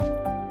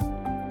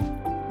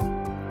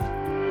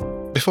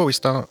Before we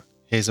start,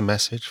 here's a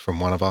message from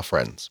one of our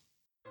friends.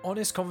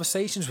 Honest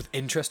conversations with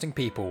interesting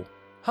people.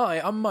 Hi,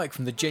 I'm Mike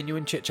from the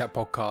Genuine Chit Chat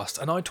podcast,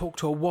 and I talk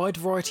to a wide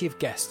variety of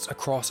guests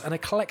across an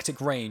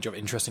eclectic range of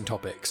interesting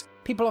topics.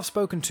 People I've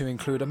spoken to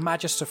include a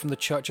magister from the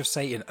Church of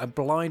Satan, a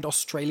blind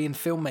Australian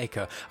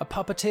filmmaker, a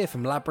puppeteer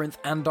from Labyrinth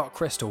and Dark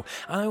Crystal,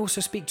 and I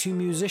also speak to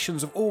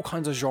musicians of all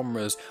kinds of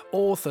genres,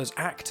 authors,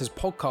 actors,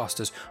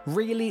 podcasters.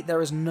 Really,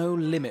 there is no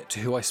limit to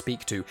who I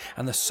speak to,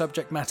 and the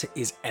subject matter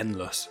is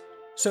endless.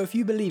 So if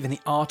you believe in the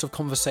art of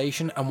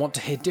conversation and want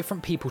to hear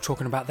different people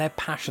talking about their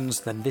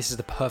passions, then this is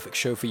the perfect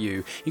show for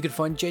you. You can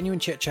find Genuine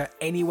Chit Chat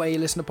anywhere you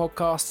listen to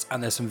podcasts,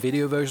 and there's some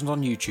video versions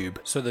on YouTube,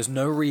 so there's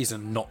no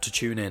reason not to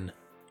tune in.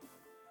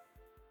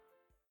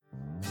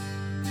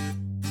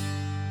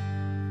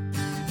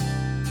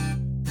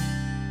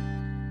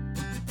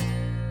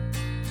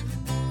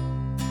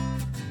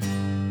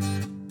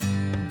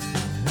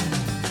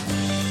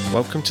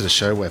 Welcome to the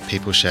show where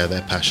people share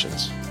their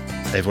passions.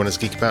 Everyone is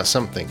geek about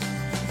something.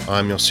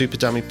 I'm your super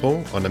dummy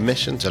Paul on a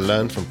mission to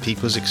learn from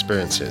people's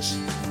experiences.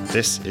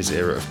 This is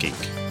Era of Geek.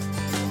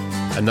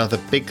 Another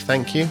big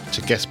thank you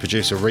to guest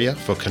producer Ria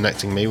for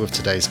connecting me with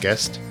today's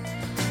guest.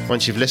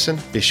 Once you've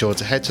listened, be sure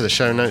to head to the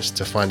show notes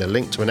to find a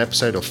link to an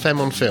episode of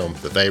Femme on Film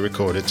that they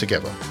recorded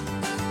together.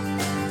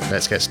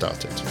 Let's get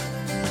started.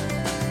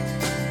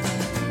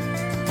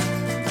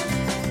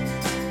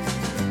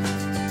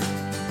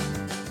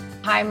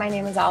 Hi, my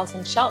name is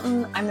Alyson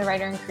Shelton. I'm the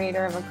writer and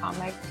creator of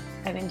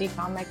an indie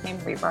comic named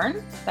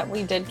Reburn that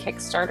we did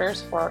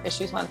Kickstarters for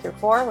issues 1 through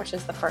 4, which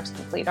is the first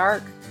complete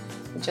arc.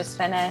 We just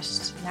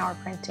finished. Now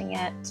we're printing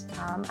it.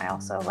 I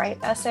also write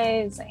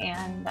essays,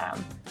 and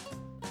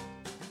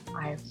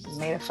I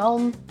made a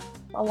film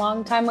a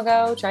long time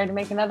ago, tried to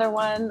make another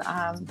one.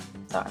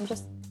 So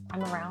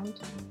I'm around.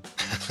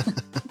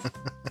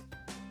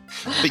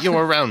 But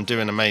you're around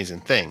doing amazing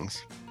things.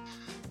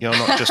 You're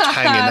not just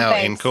hanging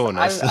out in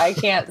corners. I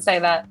can't say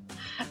that.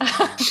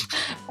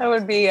 That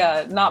would be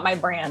not my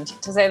brand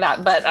to say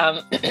that, but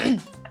I'm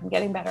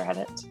getting better at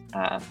it.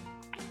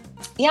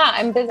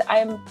 I'm busy.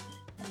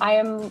 I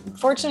am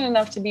fortunate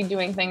enough to be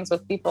doing things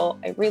with people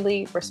I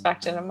really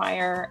respect and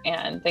admire,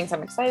 and things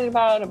I'm excited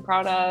about and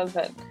proud of.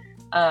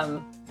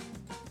 And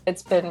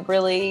it's been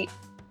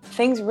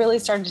things really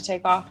started to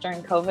take off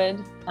during COVID,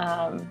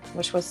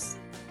 which was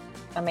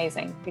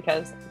amazing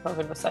because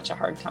COVID was such a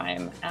hard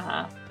time.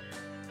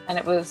 And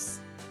it was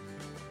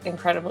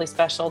incredibly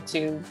special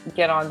to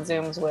get on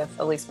Zooms with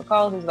Elise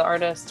McCall, who's the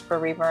artist for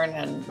Reburn,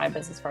 and my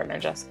business partner,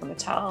 Jessica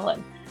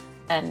Mattel,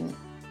 and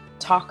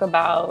talk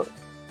about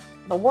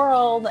the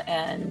world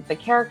and the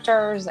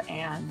characters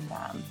and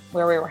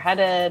where we were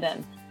headed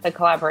and the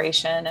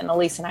collaboration. And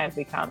Elise and I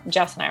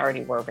Jess and I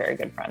already were very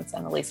good friends,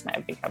 and Elise and I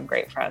have become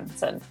great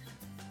friends. And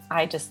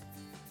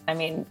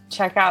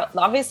check out,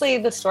 obviously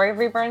the story of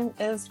Reburn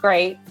is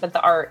great, but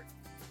the art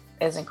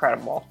is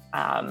incredible.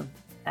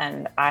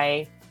 And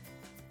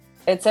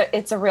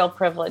it's a real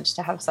privilege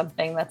to have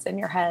something that's in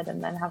your head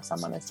and then have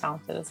someone as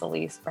talented as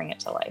Elise bring it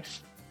to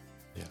life.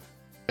 Yeah,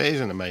 it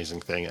is an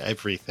amazing thing.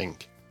 Everything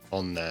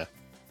on there,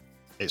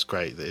 it's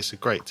great. It's a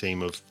great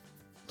team of,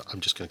 I'm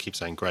just going to keep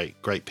saying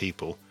great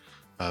people.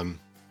 And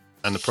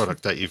the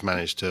product that you've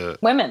managed to...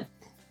 Women.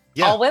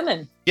 Yeah. All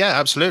women. Yeah,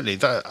 absolutely.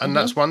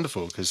 That's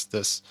wonderful, because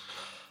that's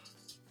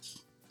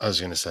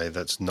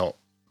not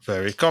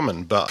very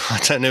common, but I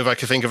don't know if I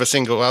could think of a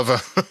single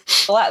other.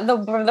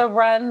 The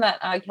run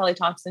that Kelly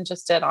Thompson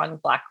just did on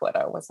Black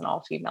Widow was an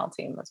all-female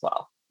team as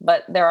well,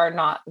 but there are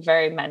not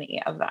very many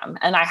of them.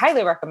 And I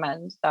highly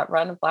recommend that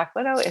run of Black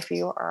Widow if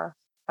you are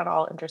at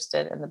all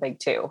interested in the big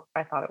two.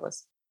 I thought it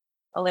was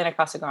Elena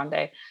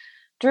Casagrande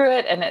drew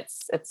it, and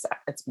it's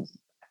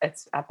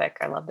epic.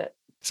 I loved it.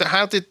 So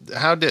how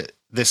did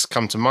this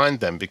come to mind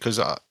then? Because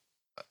I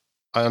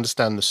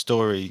understand the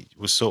story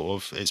was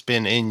it's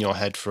been in your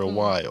head for a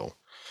while.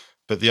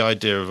 But the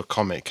idea of a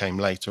comic came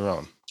later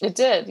on. It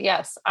did,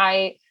 yes.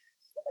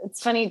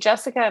 It's funny,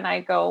 Jessica and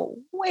I go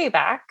way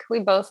back. We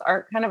both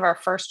are kind of our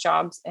first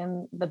jobs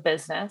in the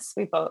business.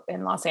 We both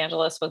in Los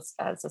Angeles was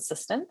as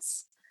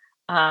assistants.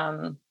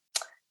 And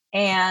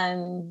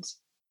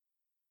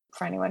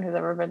for anyone who's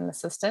ever been an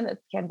assistant, it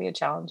can be a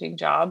challenging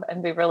job.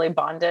 And we really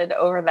bonded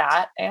over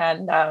that.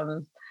 And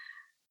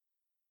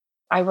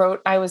I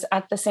was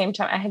at the same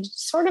time, I had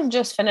sort of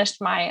just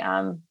finished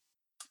my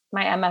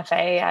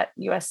MFA at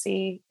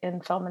USC in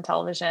film and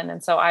television.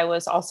 And so I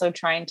was also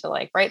trying to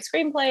write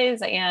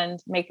screenplays and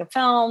make a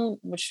film,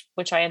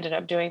 which I ended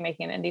up doing,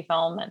 making an indie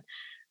film. And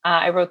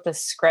I wrote this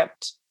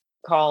script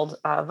called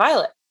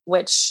Violet,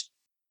 which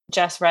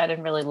Jess read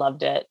and really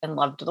loved it and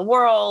loved the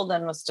world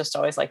and was just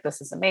always like,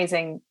 this is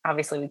amazing.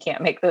 Obviously we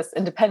can't make this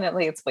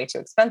independently. It's way too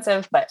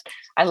expensive, but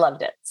I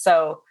loved it.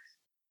 So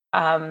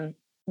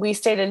we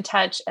stayed in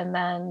touch, and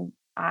then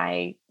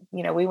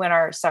we went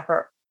our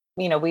separate,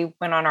 we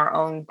went on our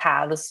own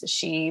paths.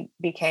 She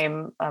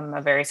became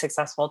a very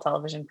successful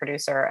television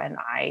producer, and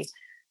I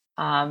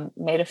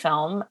made a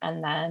film,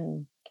 and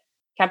then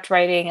kept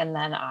writing. And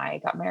then I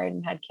got married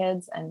and had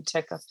kids and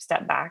took a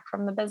step back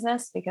from the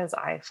business because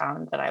I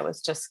found that I was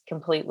just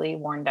completely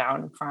worn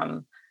down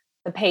from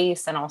the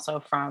pace and also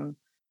from,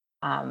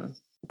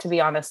 to be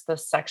honest, the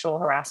sexual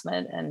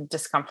harassment and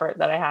discomfort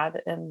that I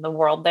had in the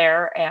world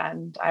there.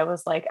 And I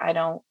was like, I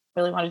don't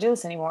really want to do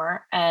this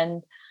anymore.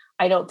 And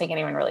I don't think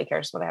anyone really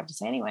cares what I have to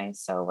say anyway.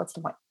 So what's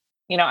the point?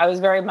 I was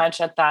very much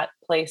at that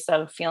place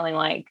of feeling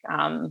like,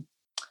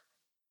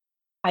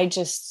 I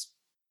just,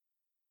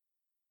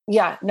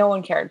 no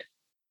one cared.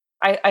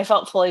 I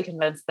felt fully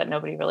convinced that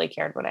nobody really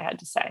cared what I had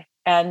to say.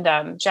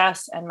 And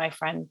Jess and my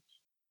friend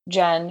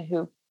Jen,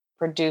 who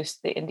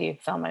produced the indie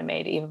film I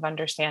made, Eve of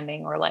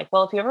Understanding, were like,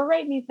 well, if you ever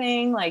write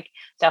anything, like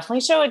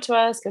definitely show it to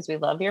us because we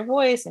love your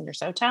voice and you're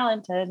so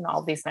talented and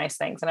all these nice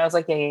things. And I was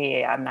like,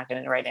 yeah. I'm not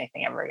going to write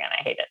anything ever again.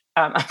 I hate it.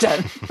 I'm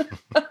done.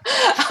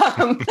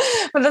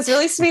 But that's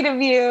really sweet of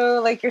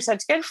you. Like, you're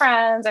such good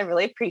friends. I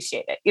really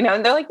appreciate it.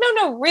 And they're like,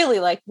 no, really,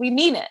 like, we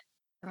mean it.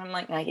 And I'm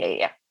like,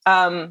 yeah.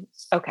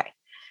 Okay.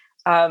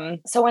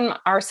 So when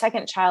our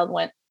second child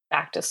went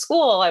back to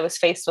school, I was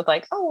faced with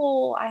like,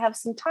 oh, I have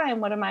some time.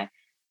 What am I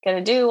going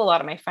to do? A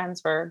lot of my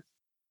friends were,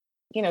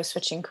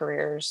 switching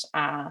careers.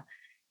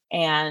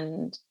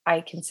 And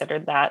I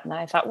considered that. And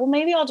I thought, well,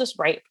 maybe I'll just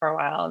write for a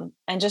while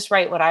and just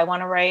write what I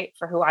want to write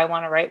for who I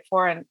want to write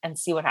for and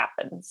see what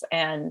happens.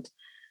 And,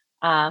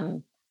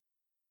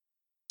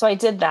 so I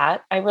did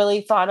that. I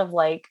really thought of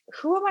like,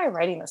 who am I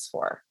writing this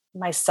for?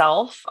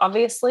 Myself,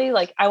 obviously.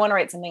 Like, I want to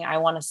write something I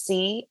want to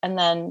see. And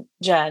then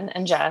Jen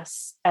and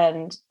Jess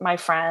and my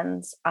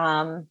friends,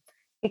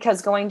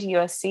 because going to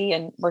USC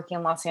and working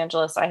in Los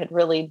Angeles, I had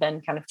really been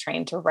kind of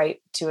trained to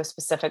write to a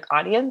specific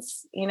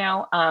audience,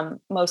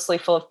 mostly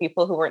full of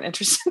people who weren't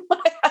interested in what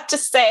I had to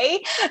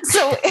say.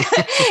 So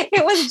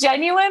it was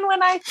genuine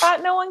when I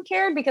thought no one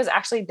cared, because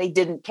actually they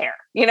didn't care.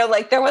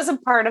 Like, there was a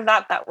part of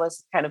that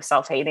was kind of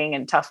self-hating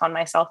and tough on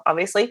myself,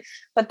 obviously,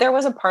 but there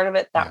was a part of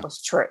it that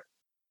was true.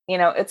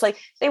 It's like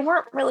they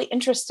weren't really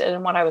interested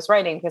in what I was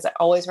writing, because I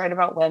always write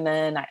about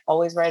women. I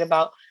always write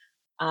about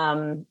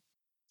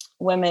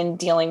women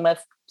dealing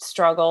with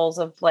struggles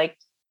of like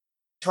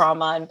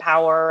trauma and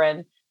power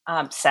and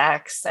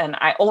sex. And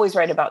I always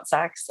write about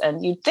sex,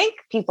 and you'd think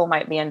people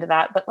might be into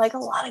that, but like a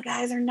lot of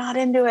guys are not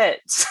into it.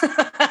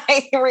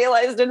 I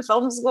realized in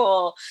film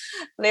school,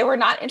 they were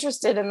not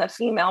interested in the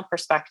female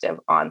perspective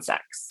on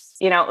sex.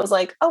 It was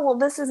like, oh, well,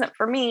 this isn't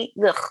for me.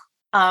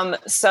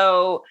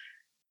 So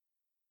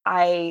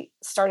I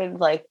started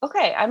like,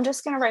 okay, I'm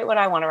just going to write what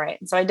I want to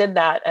write. And so I did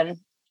that, and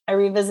I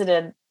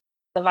revisited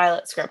the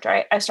Violet script.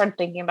 Right? I started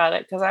thinking about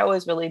it because I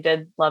always really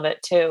did love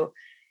it too.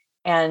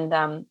 And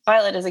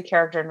Violet is a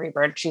character in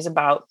Rebirth. She's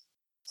about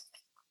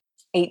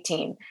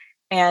 18.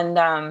 And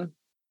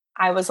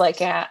I was like,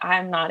 yeah,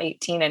 I'm not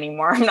 18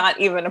 anymore. I'm not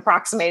even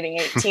approximating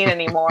 18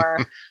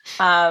 anymore.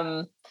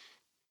 And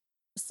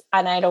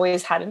I'd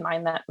always had in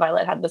mind that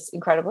Violet had this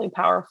incredibly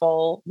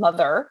powerful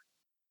mother,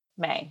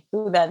 May,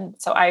 who then,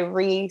 so I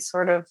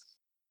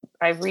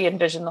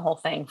re-envisioned the whole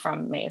thing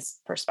from May's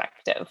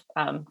perspective,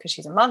 because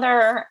she's a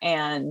mother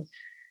and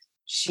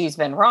she's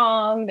been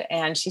wronged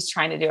and she's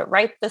trying to do it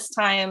right this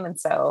time. And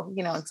so,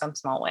 in some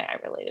small way,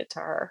 I related to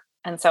her.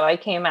 And so I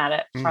came at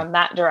it from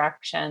that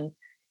direction.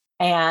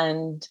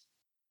 And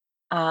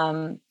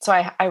so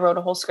I wrote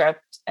a whole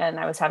script, and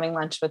I was having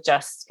lunch with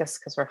Jess because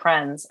we're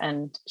friends,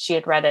 and she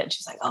had read it. And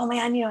she's like, oh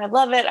man, I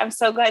love it. I'm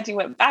so glad you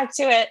went back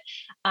to it.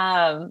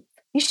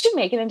 You should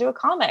make it into a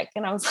comic.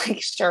 And I was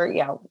like, sure.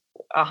 Yeah.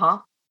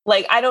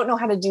 Like, I don't know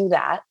how to do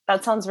that.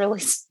 That sounds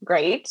really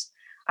great.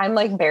 I'm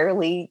like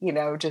barely,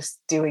 just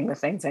doing the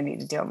things I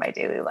need to do in my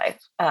daily life.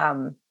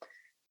 And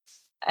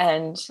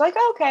she's like,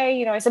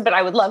 okay. I said, but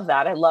I would love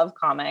that. I love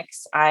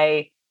comics.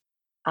 My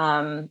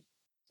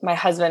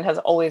husband has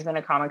always been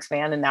a comics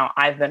fan, and now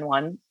I've been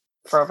one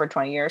for over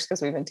 20 years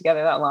because we've been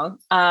together that long.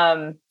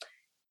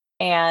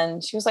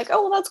 And she was like,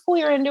 oh, well, that's cool.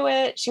 You're into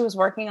it. She was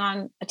working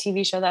on a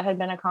TV show that had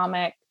been a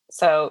comic.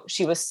 So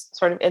she was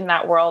sort of in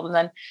that world. And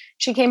then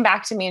she came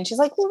back to me and she's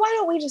like, well, why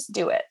don't we just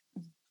do it?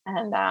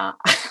 And I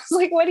was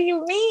like, what do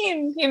you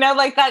mean?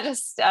 Like that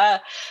just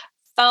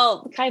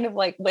felt kind of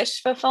like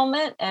wish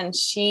fulfillment. And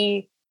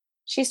she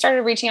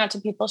started reaching out to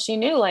people she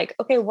knew, like,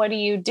 okay, what do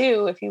you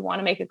do if you want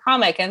to make a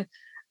comic? And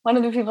one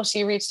of the people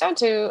she reached out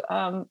to,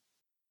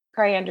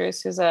 Kari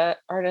Andrews, who's a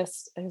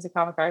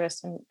comic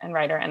artist and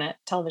writer and a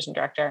television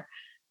director,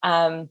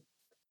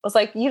 was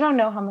like, you don't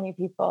know how many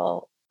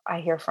people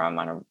I hear from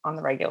on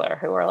the regular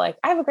who are like,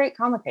 I have a great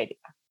comic idea,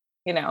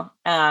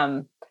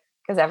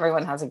 because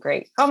everyone has a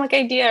great comic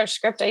idea or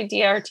script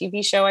idea or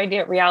TV show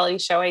idea, reality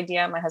show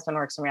idea. My husband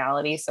works in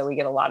reality, so we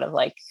get a lot of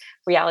like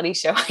reality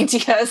show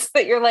ideas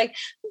that you're like,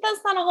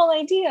 that's not a whole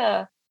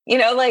idea.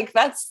 Like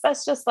that's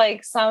just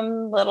like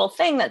some little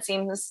thing that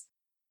seems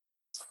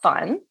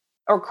fun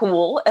or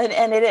cool.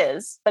 And it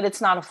is, but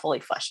it's not a fully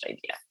fleshed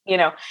idea,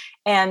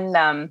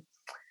 and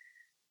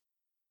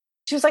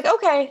she was like,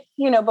 okay,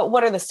 but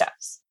what are the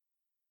steps?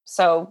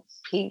 So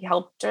he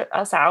helped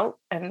us out,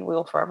 and we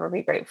will forever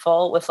be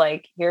grateful with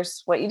like,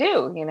 here's what you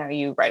do.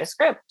 You write a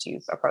script, you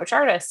approach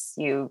artists,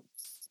 you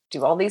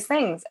do all these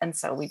things. And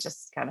so we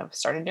just kind of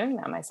started doing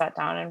them. I sat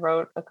down and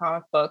wrote a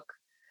comic book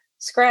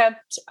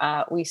script.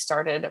 We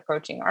started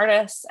approaching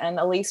artists, and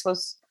Elise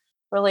was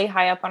really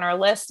high up on our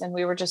list. And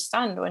we were just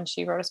stunned when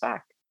she wrote us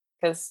back,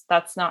 because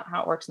that's not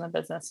how it works in the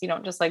business. You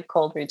don't just like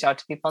cold reach out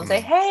to people and say,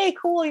 hey,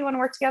 cool, you want to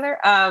work together?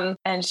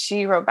 And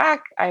she wrote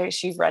back.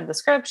 She read the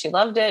script. She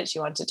loved it. She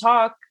wanted to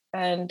talk.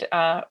 And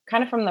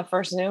kind of from the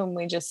first Zoom,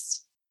 we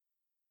just,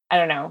 I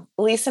don't know,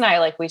 Elise and I,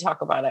 like, we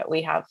talk about it.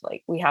 We have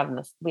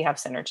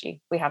synergy.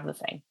 We have the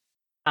thing.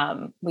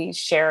 We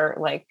share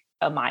like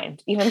a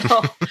mind, even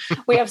though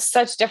we have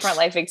such different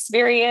life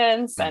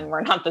experience and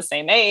we're not the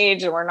same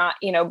age, and we're not,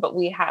 but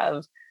we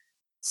have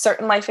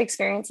certain life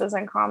experiences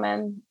in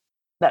common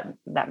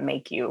that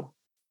make you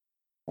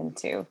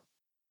into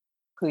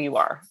who you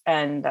are.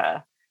 And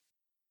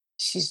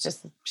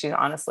she's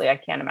honestly, I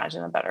can't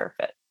imagine a better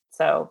fit.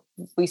 So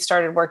we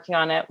started working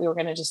on it. We were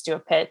going to just do a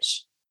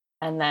pitch,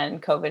 and then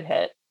COVID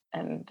hit,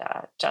 and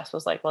Jess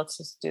was like, let's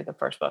just do the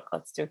first book.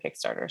 Let's do a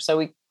Kickstarter.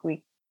 So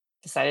we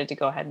decided to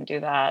go ahead and do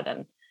that.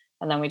 And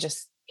then we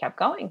just kept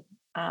going.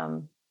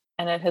 And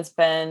it has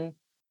been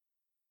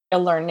a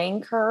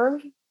learning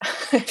curve.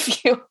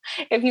 If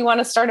you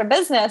want to start a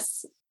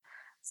business,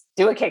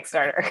 do a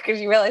Kickstarter, because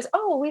you realize,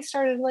 we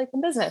started like a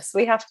business.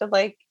 We have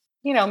to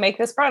make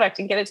this product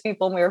and get it to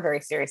people. And we were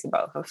very serious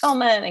about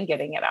fulfillment and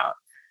getting it out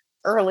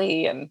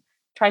early and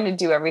trying to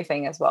do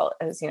everything as well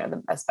as,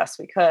 as best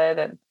we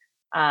could.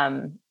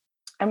 And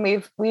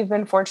we've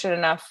been fortunate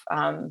enough.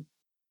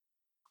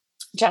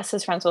 Jess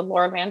is friends with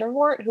Laura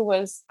Vandervoort, who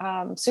was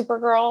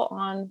Supergirl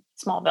on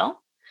Smallville,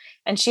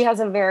 and she has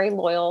a very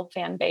loyal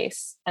fan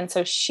base. And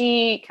so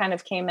she kind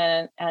of came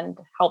in and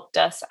helped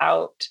us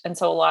out. And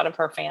so a lot of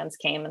her fans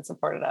came and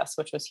supported us,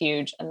 which was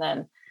huge. And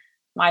then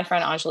my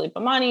friend Anjali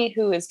Bhamani,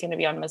 who is going to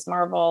be on Ms.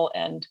 Marvel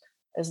and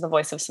is the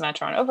voice of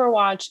Symmetra on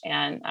Overwatch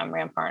and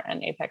Rampart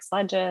and Apex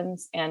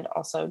Legends, and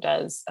also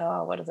does,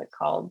 what is it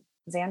called?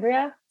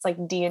 Xandria. It's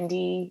like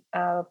D&D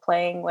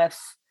playing with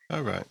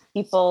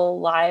people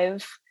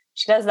live.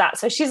 She does that.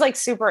 So she's like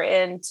super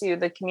into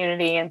the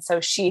community. And so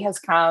she has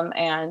come,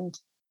 and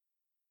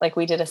like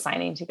we did a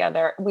signing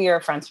together. We are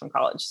friends from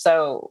college.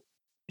 So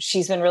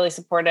she's been really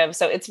supportive.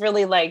 So it's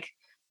really like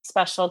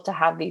special to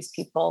have these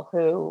people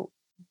who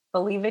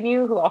believe in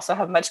you, who also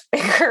have much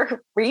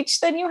bigger reach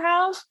than you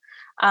have.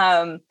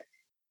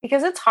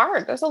 Because it's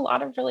hard. There's a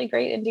lot of really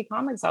great indie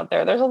comics out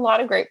there. There's a lot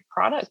of great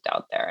product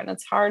out there, and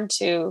it's hard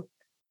to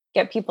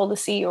get people to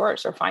see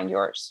yours or find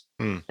yours.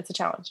 It's a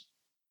challenge.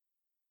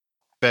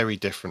 Very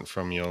different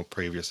from your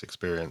previous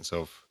experience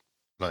of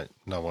like,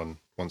 no one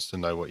wants to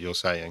know what you're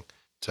saying,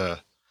 to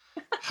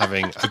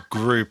having a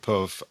group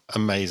of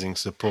amazing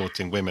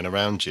supporting women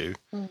around you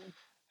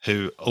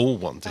who all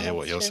want to hear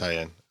what you're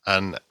saying.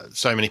 And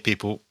so many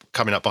people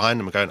coming up behind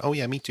them and going, oh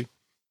yeah, me too.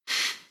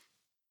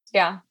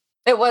 Yeah.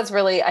 It was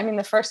really,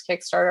 the first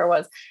Kickstarter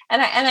was,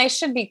 and I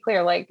should be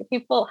clear, like,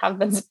 people have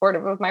been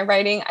supportive of my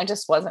writing. I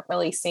just wasn't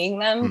really seeing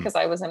them because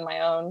I was in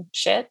my own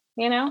shit,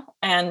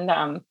 and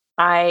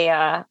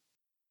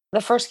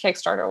the first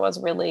Kickstarter was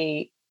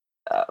really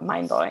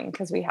mind blowing,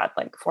 because we had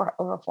like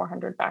over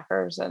 400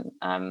 backers, and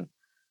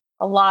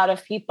a lot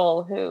of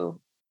people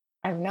who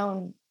I've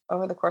known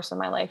over the course of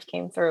my life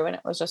came through, and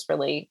it was just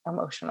really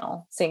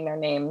emotional seeing their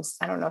names.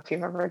 I don't know if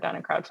you've ever done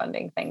a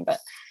crowdfunding thing,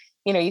 but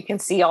you can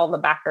see all the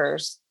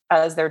backers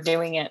as they're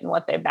doing it and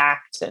what they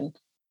backed, and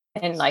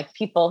like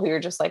people who are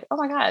just like, oh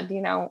my God,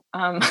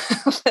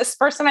 this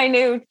person I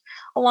knew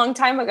a long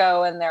time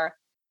ago, and they're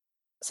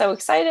so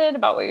excited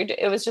about what you're doing.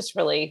 It was just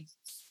really,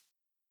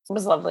 it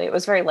was lovely. It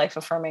was very life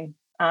affirming.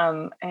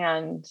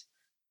 It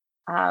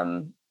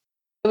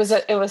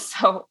was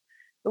so,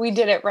 we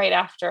did it right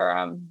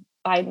after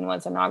Biden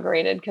was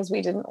inaugurated, because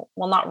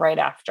not right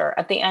after,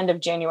 at the end of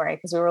January,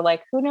 because we were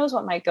like, who knows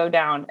what might go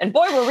down, and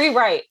boy, we'll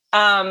rewrite.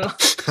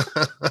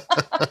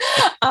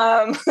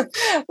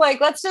 Like,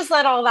 let's just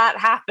let all that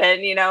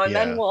happen, and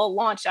then we'll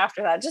launch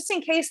after that, just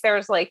in case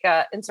there's like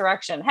a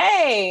insurrection.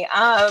 Hey,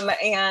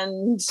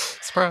 and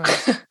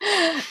surprise.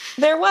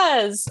 There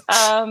was.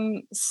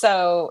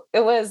 So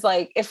it was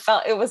like,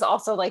 it was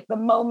also like the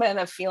moment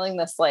of feeling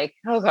this, like,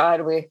 oh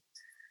God, we're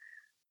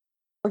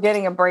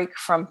getting a break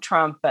from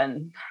Trump,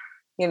 and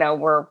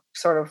we're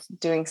sort of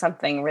doing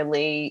something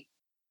really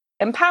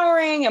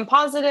empowering and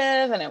positive,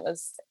 and it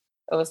was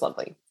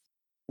lovely. It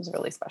was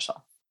really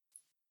special.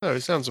 Oh,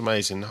 it sounds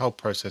amazing, the whole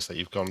process that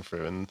you've gone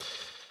through, and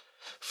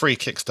 3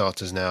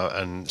 Kickstarters now,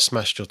 and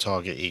smashed your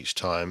target each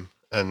time,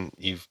 and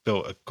you've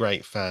built a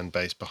great fan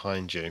base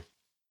behind you.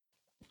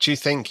 Do you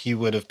think you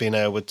would have been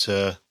able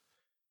to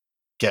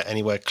get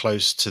anywhere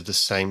close to the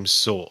same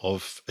sort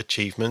of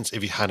achievements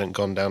if you hadn't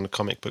gone down the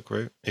comic book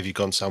route? If you'd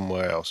gone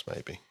somewhere else,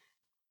 maybe?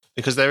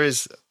 Because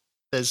there's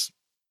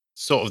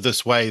sort of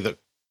this way that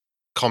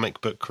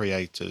comic book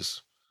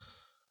creators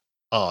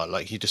are,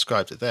 like you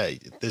described it there.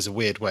 There's a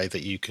weird way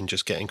that you can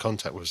just get in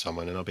contact with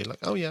someone and I'll be like,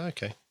 oh yeah,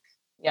 okay.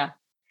 Yeah.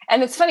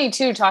 And it's funny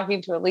too,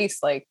 talking to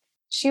Elise, like,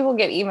 she will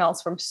get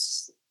emails from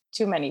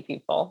too many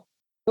people.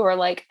 who are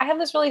like, I have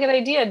this really good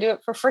idea, do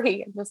it for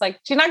free. It was like,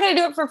 she's not going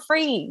to do it for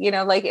free. You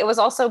know, like it was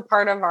also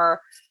part of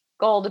our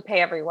goal to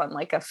pay everyone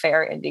like a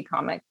fair indie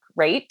comic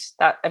rate.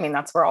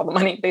 That's where all the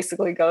money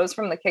basically goes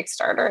from the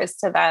Kickstarter is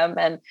to them.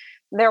 And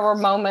there were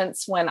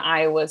moments when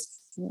I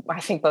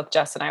think both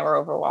Jess and I were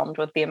overwhelmed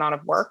with the amount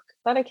of work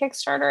that a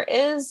Kickstarter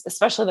is,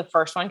 especially the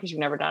first one, because you've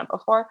never done it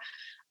before.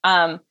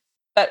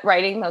 But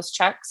writing those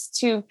checks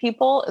to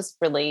people is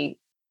really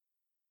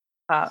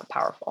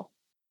powerful.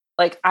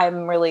 Like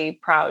I'm really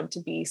proud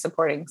to be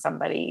supporting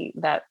somebody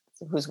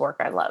whose work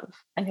I love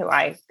and who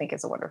I think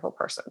is a wonderful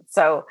person.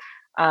 So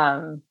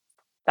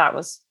that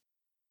was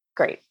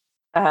great.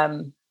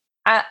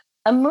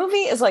 A movie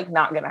is like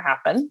not going to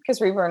happen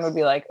because Reburn would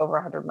be like over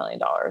 $100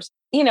 million.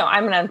 You know,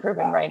 I'm an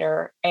unproven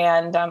writer,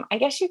 and I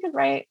guess you could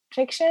write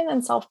fiction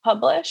and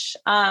self-publish,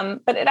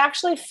 but it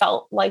actually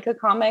felt like a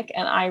comic,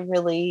 and I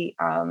really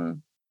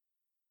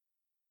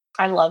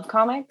I love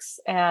comics,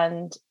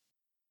 and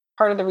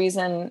part of the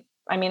reason,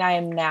 I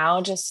am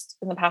now just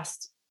in the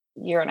past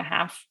year and a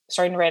half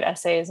starting to write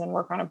essays and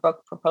work on a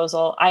book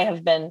proposal. I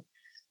have been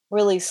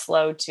really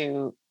slow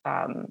to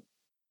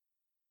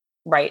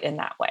write in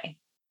that way.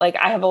 Like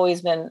I have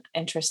always been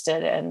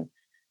interested in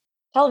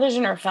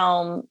television or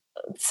film,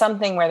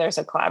 something where there's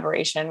a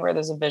collaboration, where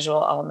there's a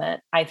visual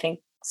element. I think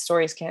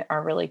stories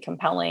are really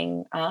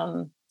compelling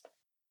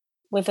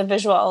with a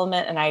visual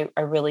element. And I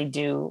really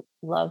do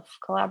love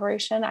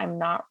collaboration. I'm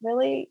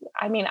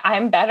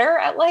better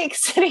at like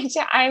sitting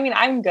down.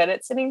 I'm good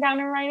at sitting down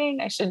and writing.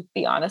 I should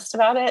be honest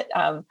about it.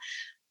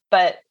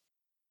 But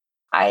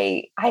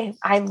I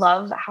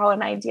love how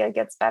an idea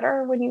gets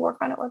better when you work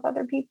on it with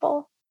other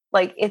people.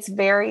 Like it's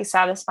very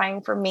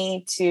satisfying for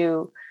me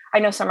I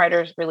know some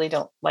writers really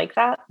don't like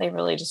that. They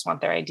really just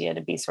want their idea to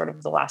be sort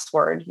of the last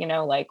word, you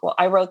know, like, well,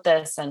 I wrote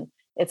this and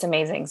it's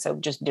amazing, so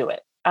just do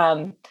it.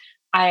 I'm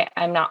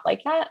not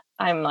like that.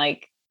 I'm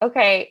like,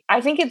 okay,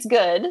 I think it's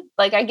good.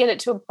 Like I get it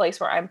to a place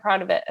where I'm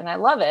proud of it and I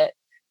love it,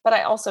 but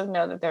I also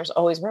know that there's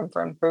always room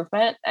for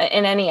improvement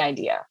in any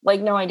idea. Like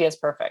no idea is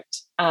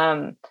perfect.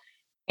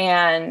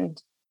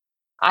 And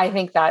I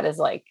think that is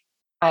like,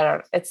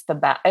 it's the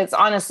best. It's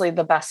honestly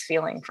the best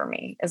feeling for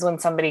me is when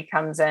somebody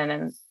comes in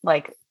and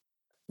like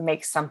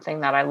makes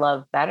something that I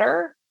love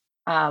better.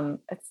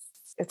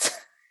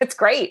 It's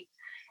great.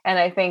 And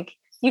I think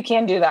you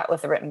can do that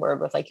with the written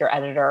word with like your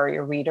editor or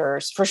your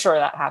readers. For sure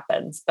that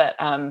happens. But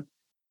I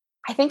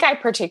think I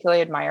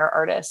particularly admire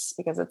artists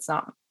because it's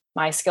not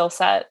my skill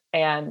set.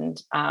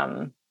 And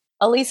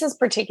Elise is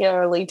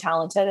particularly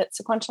talented at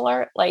sequential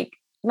art. Like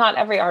not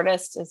every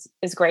artist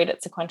is great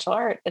at sequential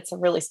art. It's a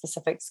really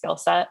specific skill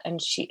set,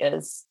 and she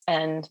is.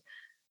 And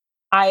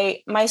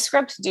my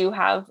scripts do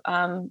have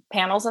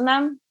panels in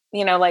them,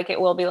 you know, like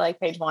it will be like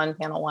page 1,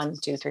 panel 1,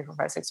 2, 3, 4,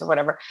 5, 6 or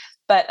whatever.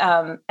 But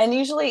and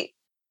usually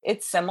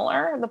it's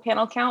similar, the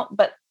panel count,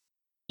 but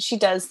she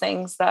does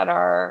things that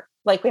are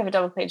like, we have a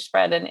double page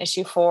spread in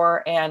issue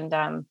 4. And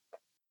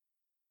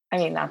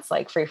that's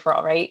like free for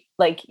all, right?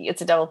 Like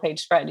it's a double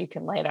page spread. You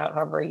can lay it out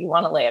however you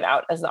want to lay it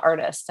out as the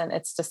artist. And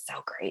it's just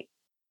so great.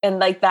 And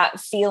like that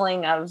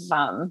feeling of,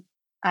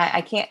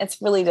 I can't,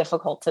 it's really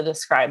difficult to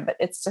describe, but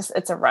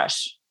it's a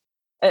rush.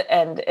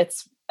 And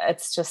it's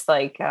just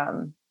like,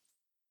 I'm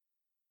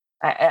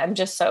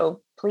just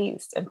so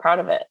pleased and proud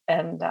of it.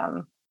 And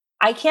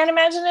I can't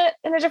imagine it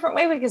in a different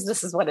way because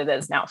this is what it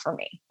is now for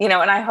me, you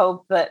know, and I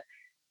hope that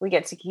we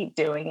get to keep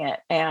doing it.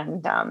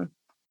 And,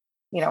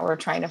 we're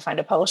trying to find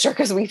a publisher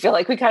because we feel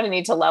like we kind of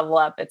need to level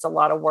up. It's a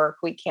lot of work.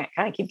 We can't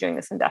kind of keep doing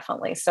this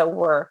indefinitely.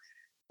 So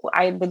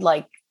I would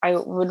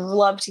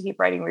love to keep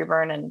writing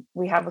Reburn, and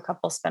we have a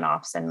couple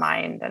spinoffs in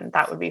mind, and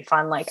that would be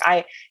fun. Like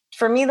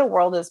for me, the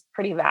world is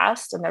pretty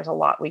vast and there's a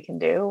lot we can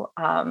do.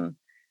 And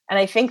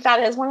I think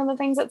that is one of the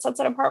things that sets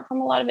it apart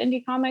from a lot of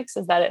indie comics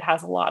is that it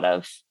has a lot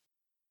of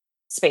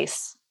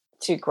space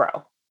to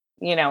grow.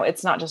 You know,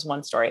 it's not just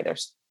one story.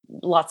 There's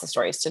lots of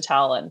stories to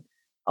tell and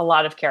a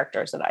lot of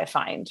characters that I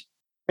find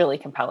really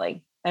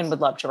compelling and would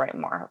love to write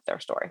more of their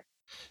story.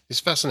 It's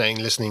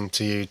fascinating listening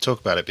to you talk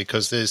about it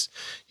because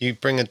you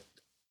bring a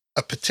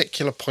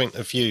particular point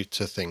of view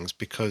to things,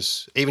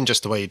 because even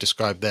just the way you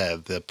described there,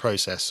 the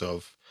process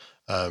of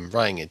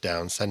writing it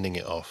down, sending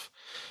it off,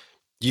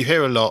 you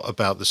hear a lot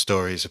about the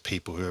stories of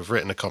people who have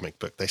written a comic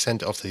book. They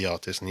send it off to the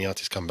artist and the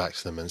artist come back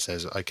to them and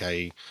says,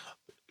 okay,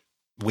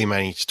 we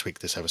may need to tweak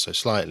this ever so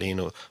slightly,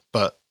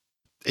 but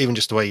even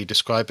just the way you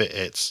describe it,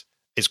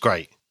 it's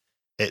great.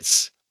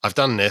 I've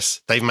done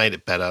this, they've made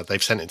it better,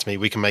 they've sent it to me,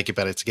 we can make it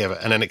better together.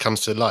 And then it comes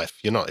to life.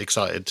 You're not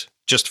excited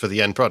just for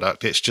the end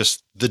product. It's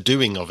just the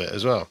doing of it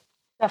as well.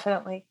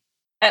 Definitely.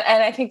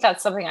 And I think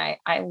that's something I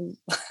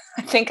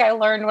think I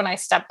learned when I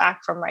stepped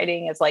back from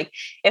writing is like,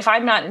 if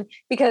I'm not,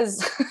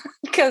 because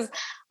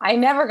I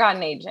never got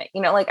an agent,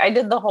 you know, like I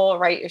did the whole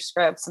write your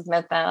script,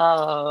 submit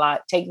them,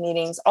 take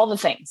meetings, all the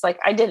things. Like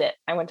I did it.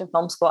 I went to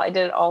film school. I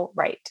did it all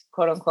right,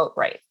 quote unquote,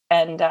 right.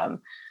 And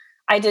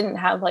I didn't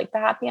have like the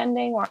happy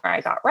ending where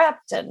I got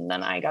repped and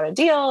then I got a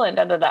deal and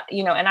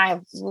you know, and I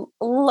have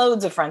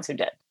loads of friends who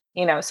did,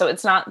 you know, so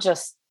it's not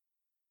just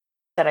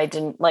that I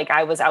didn't like,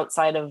 I was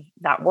outside of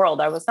that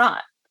world. I was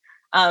not.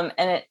 And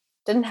it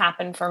didn't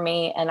happen for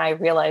me. And I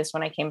realized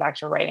when I came back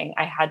to writing,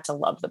 I had to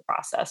love the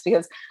process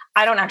because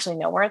I don't actually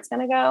know where it's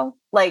going to go.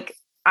 Like,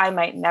 I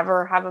might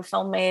never have a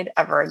film made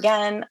ever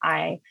again.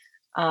 I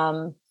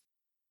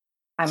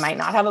might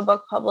not have a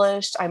book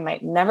published. I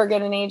might never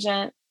get an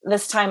agent.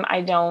 This time I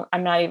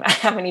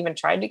haven't even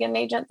tried to get an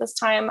agent this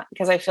time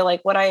because I feel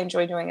like what I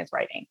enjoy doing is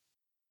writing.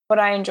 What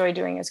I enjoy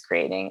doing is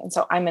creating. And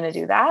so I'm going to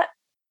do that.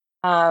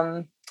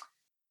 And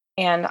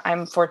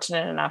I'm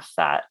fortunate enough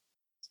that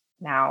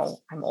now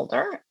I'm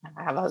older and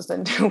I have a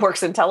husband who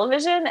works in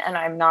television and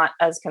I'm not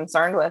as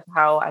concerned with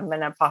how I'm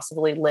going to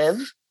possibly live.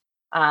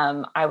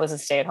 I was a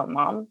stay-at-home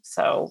mom,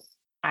 so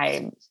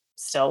I'm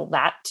still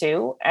that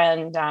too.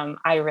 And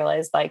I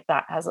realized like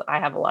I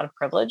have a lot of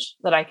privilege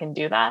that I can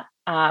do that.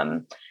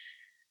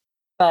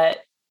 But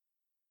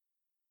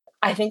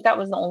I think that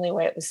was the only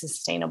way it was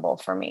sustainable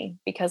for me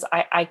because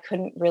I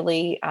couldn't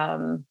really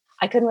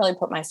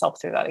put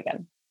myself through that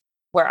again,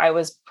 where I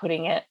was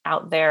putting it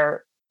out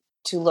there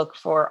to look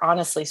for,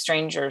 honestly,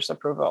 strangers'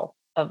 approval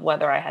of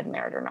whether I had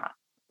merit or not.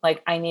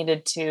 Like, I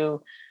needed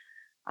to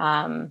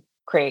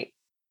create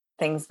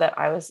things that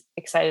I was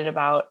excited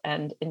about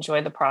and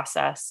enjoy the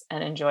process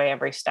and enjoy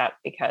every step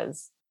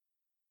because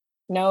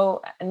no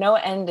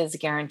end is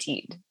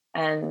guaranteed.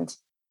 And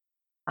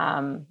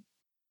I've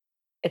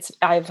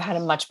had a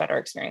much better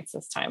experience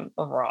this time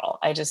overall.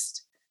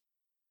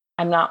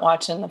 I'm not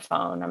watching the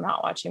phone. I'm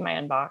not watching my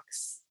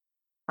inbox.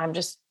 I'm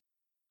just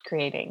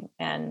creating.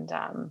 And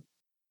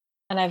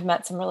I've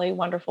met some really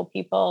wonderful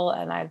people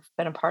and I've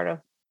been a part of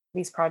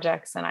these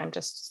projects and I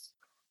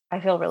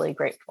feel really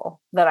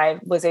grateful that I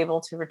was able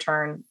to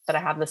return, that I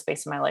have the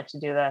space in my life to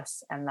do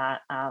this and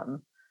that I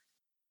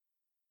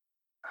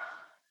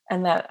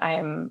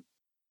am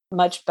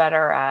much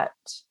better at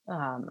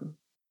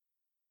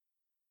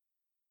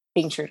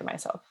being true to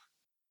myself.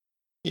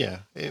 Yeah,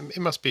 it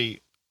must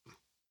be,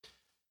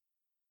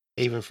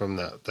 even from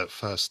that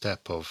first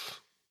step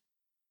of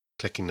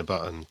clicking the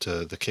button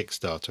to the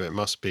Kickstarter, it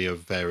must be a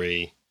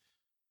very,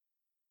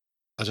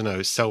 I don't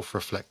know,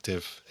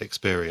 self-reflective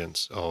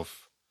experience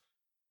of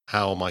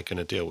how am I going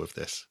to deal with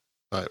this?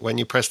 Like, when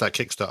you press that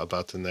Kickstarter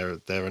button, there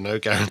are no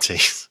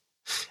guarantees.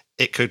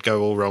 It could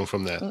go all wrong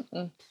from there.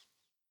 Mm-mm.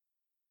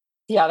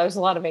 Yeah, there's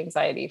a lot of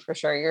anxiety for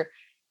sure. You're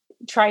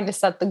trying to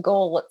set the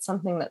goal at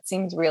something that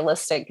seems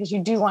realistic because you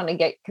do want to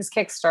because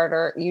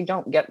Kickstarter, you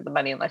don't get the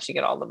money unless you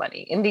get all the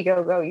money.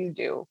 Indiegogo, you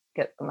do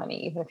get the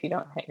money even if you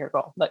don't hit your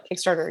goal, but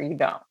Kickstarter, you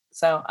don't.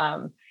 So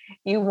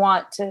you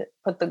want to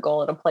put the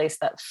goal at a place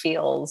that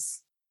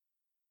feels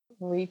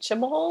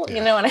reachable,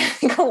 Yeah. And I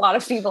think a lot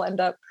of people end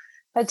up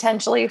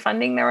potentially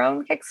funding their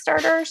own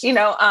Kickstarters,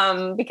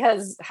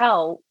 because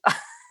hell,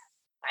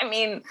 I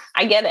mean,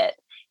 I get it.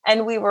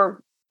 And we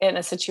were in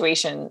a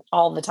situation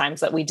all the times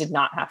that we did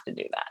not have to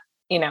do that,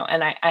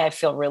 and I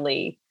feel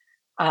really,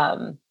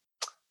 I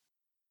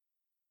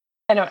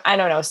don't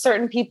know.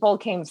 Certain people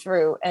came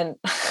through and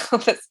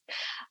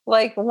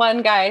like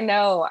one guy I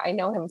know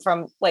him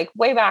from like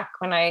way back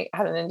when I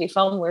had an indie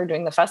film, we were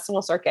doing the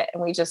festival circuit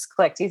and we just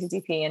clicked. He's a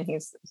DP and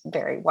he's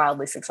very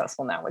wildly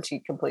successful now, which he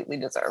completely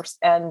deserves.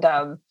 And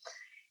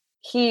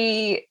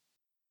he,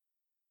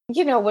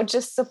 would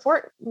just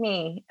support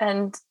me.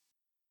 And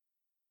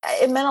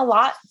it meant a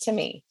lot to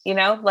me,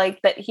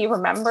 like that he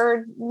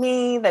remembered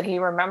me, that he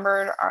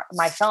remembered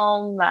my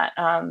film, that,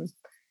 I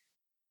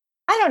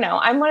don't know.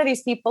 I'm one of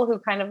these people who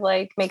kind of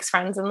like makes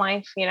friends in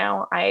life.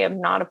 I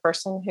am not a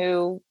person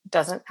who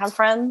doesn't have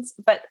friends,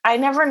 but I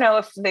never know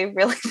if they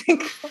really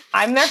think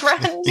I'm their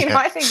friend.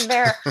 I think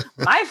they're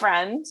my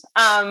friend.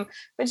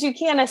 But you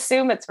can't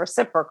assume it's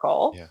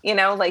reciprocal,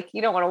 like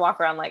you don't want to walk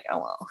around like, oh,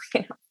 well,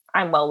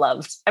 I'm well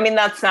loved. I mean,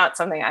 that's not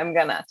something I'm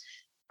going to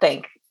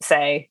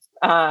say.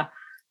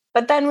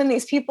 But then when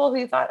these people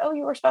who thought, oh,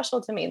 you were special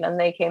to me, then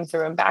they came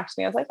through and backed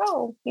me. I was like,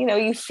 oh,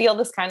 you feel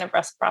this kind of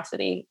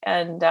reciprocity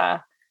and,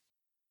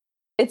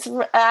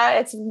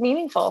 it's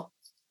meaningful.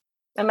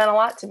 It meant a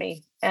lot to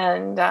me.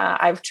 And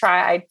I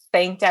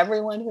thanked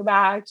everyone who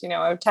backed,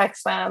 I would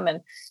text them.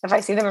 And if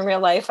I see them in real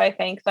life, I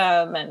thank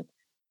them. And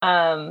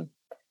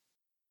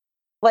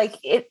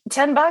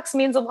 $10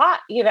 means a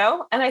lot,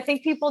 and I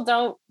think people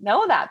don't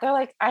know that. They're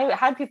like, I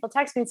had people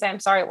text me and say,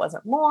 I'm sorry, it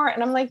wasn't more.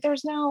 And I'm like,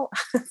 it's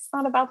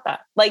not about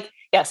that. Like,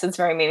 yes, it's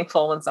very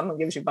meaningful when someone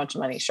gives you a bunch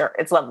of money. Sure.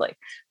 It's lovely.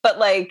 But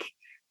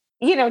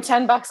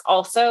 $10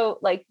 also,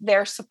 like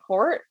their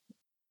support,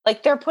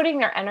 like they're putting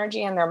their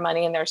energy and their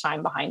money and their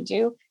time behind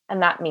you.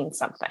 And that means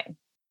something.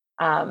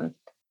 So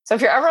if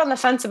you're ever on the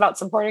fence about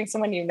supporting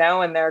someone,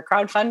 and they're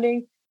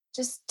crowdfunding,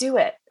 just do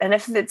it. And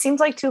if it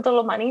seems like too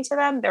little money to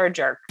them, they're a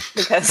jerk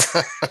because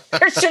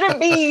there shouldn't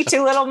be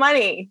too little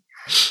money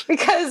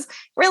because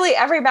really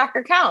every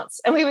backer counts.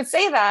 And we would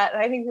say that.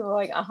 And I think people are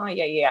like,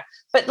 yeah.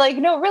 But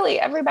no, really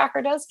every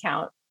backer does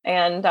count.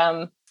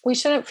 And we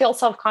shouldn't feel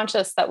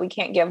self-conscious that we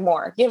can't give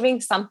more.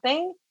 Giving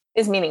something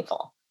is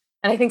meaningful.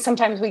 And I think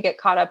sometimes we get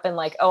caught up in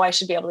like, oh, I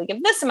should be able to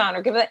give this amount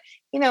or give it,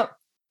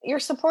 your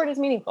support is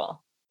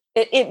meaningful.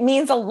 it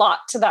means a lot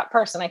to that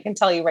person. I can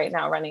tell you right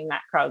now, running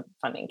that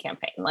crowdfunding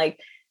campaign, like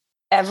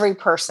every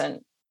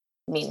person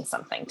means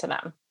something to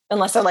them,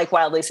 unless they're like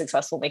wildly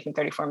successful, making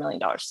 $34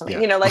 million or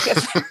something, Yeah. like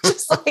if they're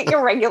just like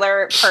a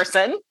regular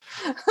person,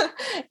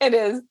 it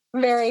is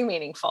very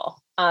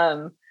meaningful.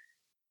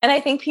 And I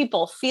think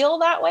people feel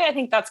that way. I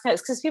think that's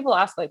because people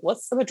ask, like,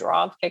 what's the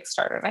draw of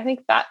Kickstarter? And I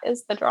think that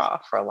is the draw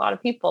for a lot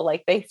of people.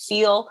 Like, they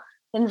feel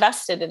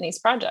invested in these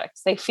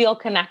projects. They feel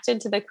connected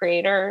to the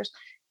creators.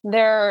 They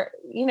are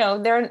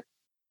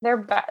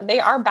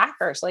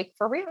backers, like,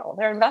 for real.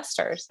 They're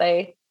investors.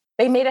 They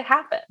made it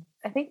happen.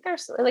 I think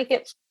there's like,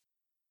 it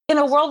in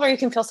a world where you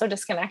can feel so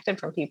disconnected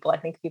from people. I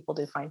think people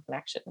do find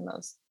connection in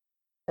those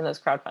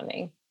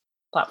crowdfunding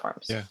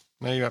platforms. Yeah,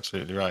 no, you're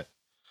absolutely right.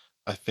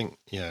 I think,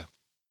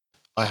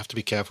 I have to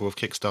be careful with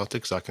Kickstarter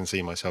because I can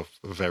see myself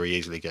very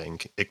easily getting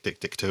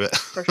addicted to it.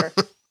 For sure.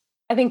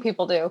 I think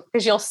people do,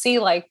 because you'll see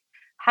like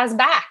has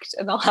backed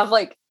and they'll have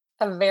like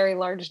a very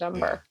large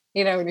number,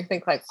 and you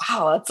think like,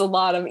 wow, that's a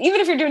lot of, even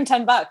if you're doing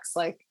 $10,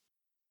 like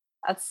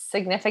that's a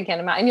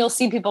significant amount. And you'll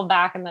see people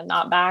back and then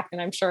not back.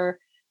 And I'm sure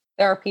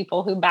there are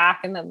people who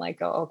back and then like,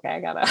 go, okay, I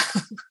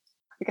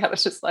gotta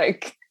just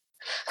like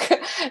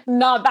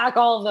not back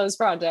all of those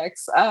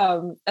projects.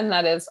 And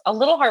that is a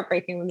little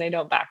heartbreaking when they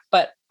don't back,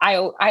 but I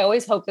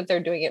always hope that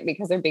they're doing it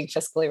because they're being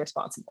fiscally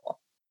responsible.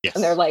 Yes.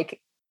 And they're like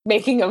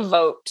making a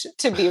vote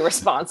to be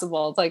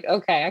responsible. It's like,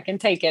 okay, I can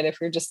take it if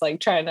you're just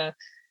like trying to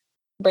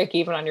break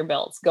even on your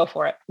bills. Go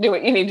for it. Do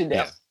what you need to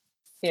do.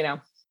 Yeah.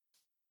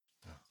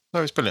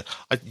 No, it's brilliant.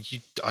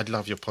 I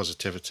love your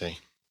positivity.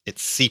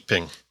 It's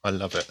seeping. I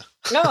love it.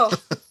 No.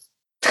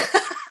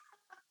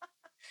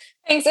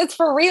 Thanks. It's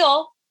for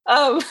real.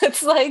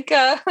 It's like,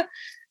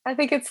 I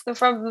think it's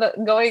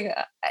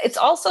it's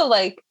also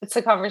like, it's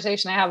a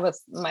conversation I have with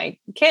my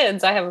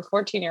kids. I have a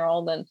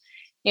 14-year-old and,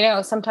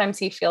 sometimes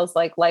he feels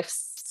like life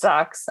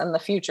sucks and the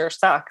future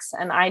sucks.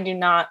 And I do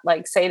not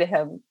like say to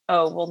him,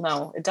 oh, well,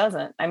 no, it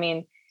doesn't. I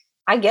mean,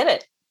 I get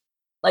it.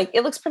 Like,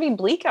 it looks pretty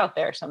bleak out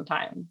there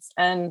sometimes.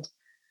 And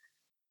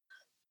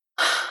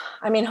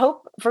I mean,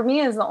 hope for me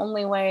is the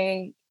only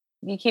way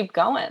you keep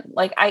going.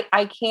 Like,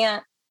 I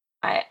can't,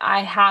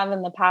 I have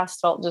in the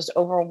past felt just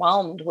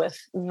overwhelmed with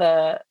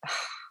I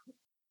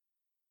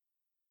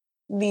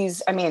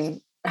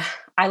mean,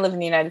 I live in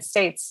the United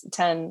States.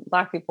 10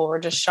 Black people were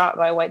just shot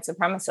by white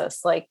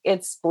supremacists. Like,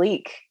 it's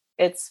bleak.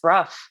 It's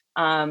rough.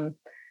 But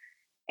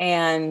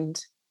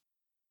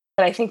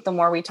I think the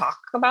more we talk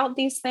about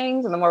these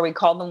things and the more we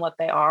call them what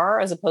they are,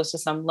 as opposed to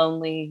some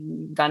lonely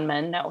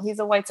gunman, no, he's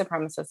a white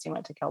supremacist. He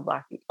went to kill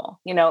Black people.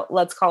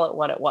 Let's call it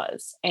what it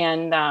was.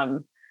 And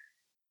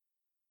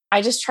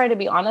I just try to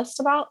be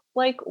honest about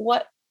like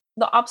what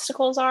the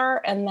obstacles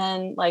are. And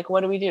then like,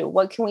 what do we do?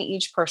 What can we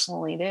each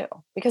personally do?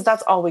 Because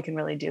that's all we can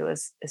really do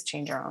is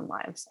change our own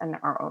lives and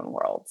our own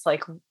worlds.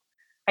 Like,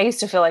 I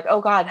used to feel like,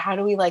 oh God, how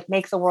do we like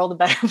make the world a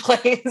better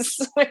place?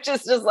 Which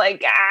is just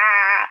like,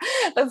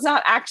 that's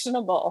not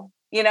actionable.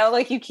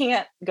 Like, you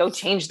can't go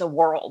change the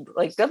world.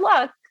 Like, good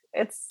luck.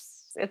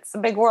 It's a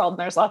big world and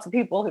there's lots of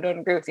people who don't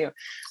agree with you.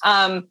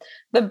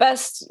 The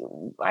best,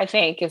 I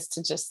think, is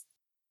to just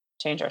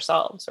change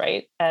ourselves,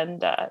 right?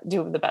 And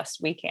do the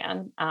best we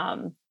can,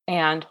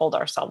 and hold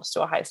ourselves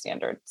to a high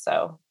standard.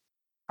 So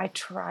I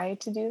try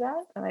to do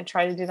that. And I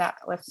try to do that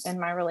in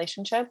my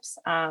relationships.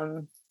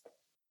 And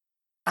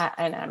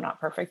I'm not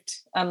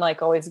perfect. I'm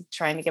like always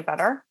trying to get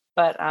better,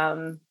 but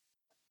I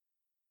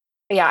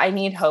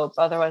need hope.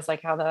 Otherwise,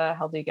 like, how the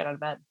hell do you get out of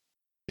bed?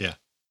 Yeah.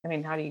 I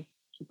mean, how do you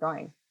keep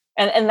going?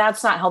 And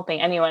that's not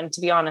helping anyone,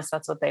 to be honest.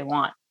 That's what they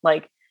want.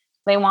 Like,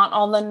 they want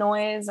all the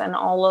noise and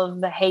all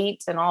of the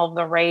hate and all of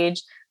the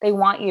rage. They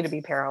want you to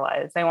be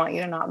paralyzed. They want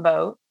you to not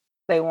vote.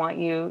 They want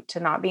you to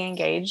not be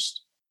engaged.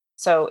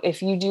 So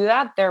if you do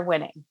that, they're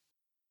winning.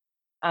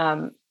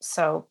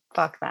 So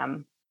fuck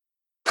them.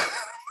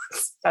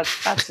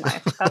 That's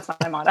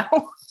my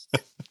motto.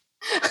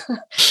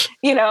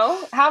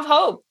 Have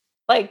hope.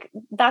 Like,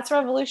 that's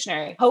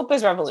revolutionary. Hope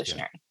is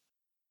revolutionary.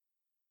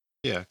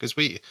 Yeah, because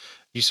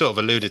you sort of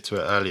alluded to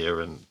it earlier,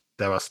 and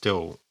there are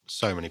still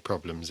so many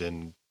problems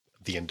in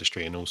the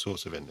industry and all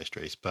sorts of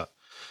industries, but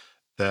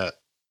that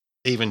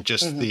even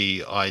just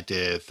the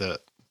idea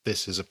that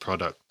this is a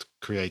product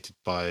created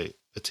by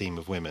a team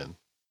of women,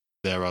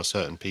 there are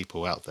certain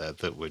people out there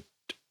that would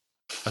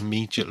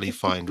immediately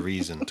find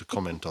reason to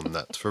comment on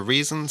that for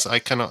reasons I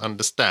cannot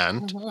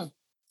understand.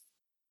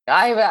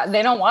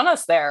 They don't want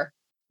us there.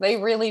 They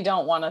really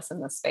don't want us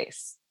in this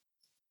space.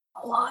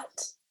 A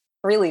lot.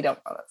 Really don't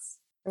want us.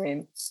 I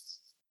mean,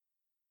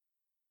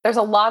 there's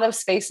a lot of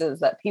spaces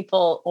that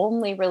people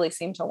only really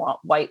seem to want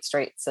white,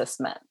 straight, cis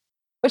men,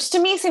 which to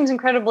me seems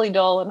incredibly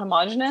dull and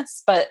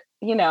homogenous, but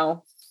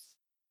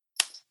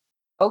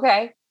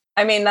okay.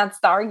 I mean, that's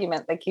the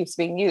argument that keeps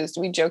being used.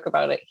 We joke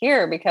about it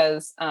here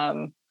because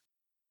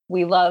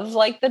we love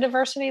like the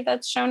diversity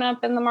that's shown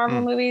up in the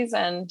Marvel movies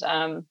and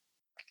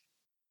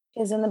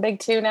is in the big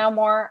two now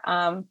more.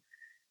 And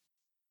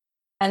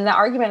the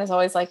argument is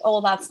always like, oh,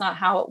 well, that's not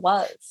how it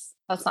was.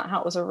 That's not how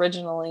it was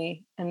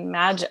originally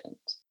imagined.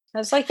 I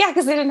was like, yeah,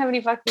 because they didn't have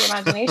any fucking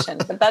imagination.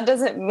 But that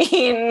doesn't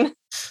mean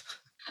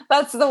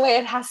that's the way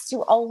it has to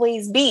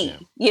always be,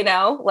 you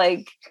know?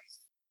 Like,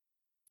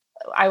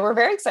 I were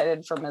very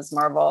excited for Ms.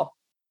 Marvel.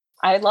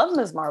 I love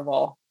Ms.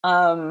 Marvel.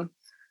 I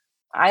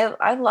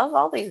love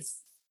all these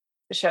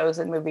shows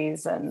and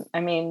movies. And I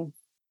mean,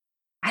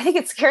 I think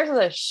it scares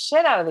the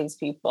shit out of these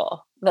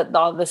people that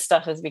all this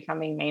stuff is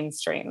becoming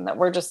mainstream, that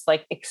we're just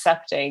like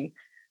accepting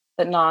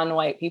that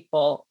non-white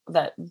people,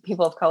 that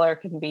people of color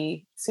can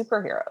be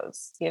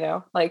superheroes, you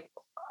know, like,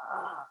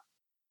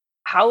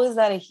 how is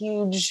that a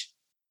huge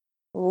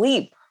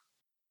leap?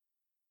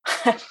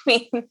 I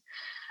mean,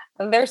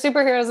 they're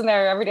superheroes in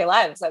their everyday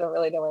lives. I don't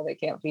really know why they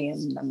can't be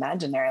in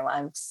imaginary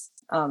lives.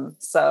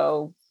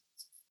 So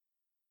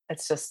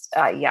it's just,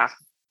 yeah.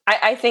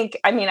 I think,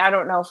 I mean, I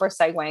don't know if we're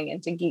segueing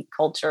into geek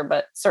culture,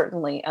 but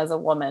certainly as a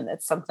woman,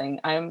 it's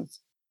something I'm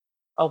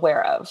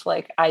aware of.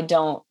 Like, I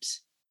don't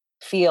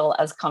feel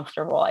as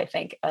comfortable, I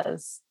think,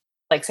 as,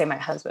 like, say, my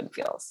husband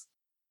feels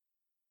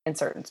in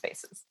certain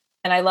spaces.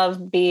 And I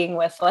love being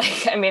with,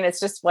 like, I mean, it's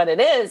just what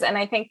it is. And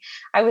I think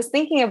I was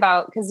thinking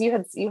about, because you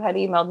had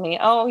emailed me,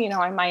 oh, you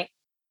know,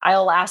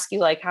 I'll ask you,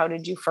 like, how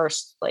did you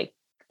first, like,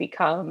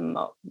 become,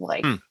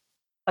 like,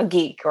 a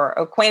geek or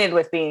acquainted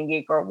with being a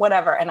geek or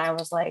whatever. And I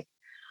was like,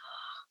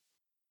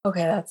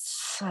 okay,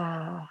 that's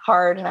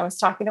hard. And I was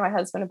talking to my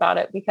husband about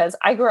it because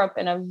I grew up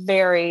in a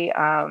very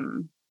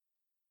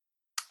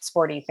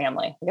sporty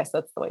family. I guess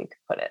that's the way you could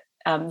put it.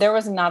 There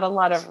was not a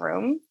lot of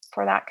room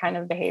for that kind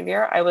of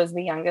behavior. I was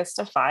the youngest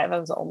of 5. I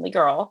was the only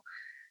girl.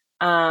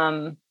 2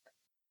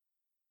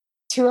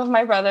 of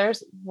my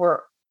brothers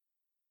were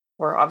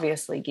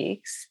obviously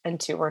geeks and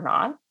 2 were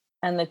not.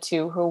 And the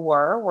 2 who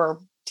were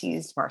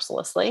teased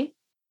mercilessly.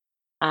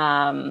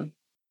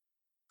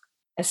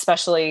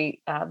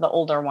 Especially the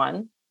older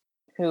one,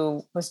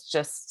 who was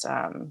just,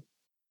 I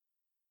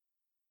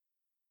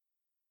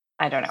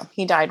don't know.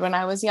 He died when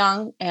I was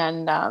young,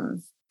 and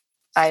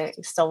I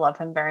still love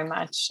him very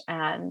much.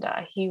 And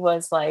he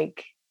was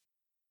like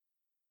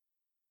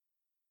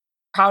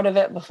proud of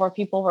it before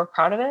people were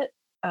proud of it.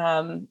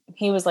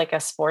 He was like a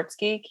sports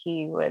geek.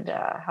 He would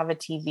have a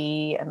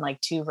TV and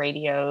like 2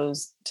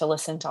 radios to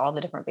listen to all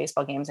the different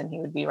baseball games, and he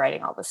would be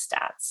writing all the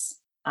stats.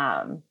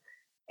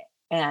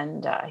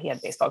 And he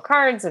had baseball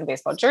cards and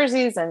baseball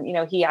jerseys. And, you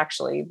know, he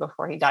actually,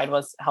 before he died,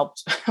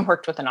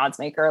 worked with an odds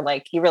maker.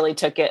 Like, he really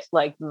took it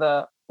like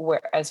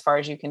as far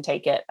as you can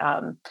take it.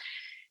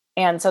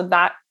 And so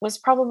that was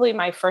probably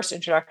my first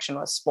introduction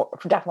was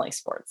definitely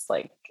sports.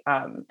 Like,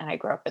 and I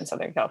grew up in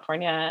Southern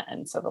California.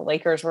 And so the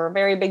Lakers were a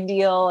very big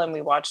deal. And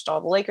we watched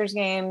all the Lakers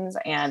games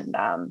and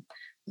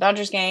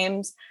Dodgers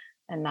games,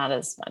 and not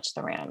as much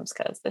the Rams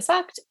because they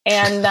sucked.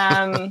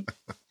 And,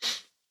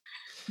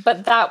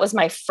 but that was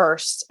my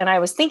first. And I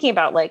was thinking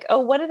about like, oh,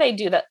 what did I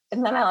do that?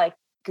 And then I like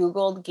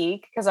Googled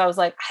geek because I was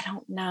like, I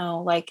don't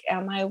know. Like,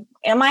 am I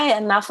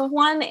enough of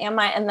one? And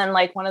then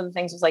like one of the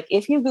things was like,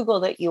 if you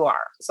Googled it, you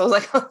are. So I was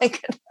like, oh my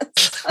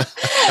goodness.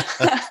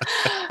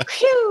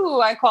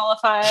 Phew, I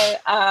qualify.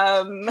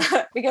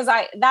 Because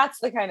that's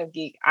the kind of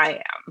geek I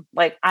am.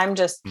 Like, I'm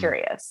just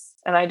curious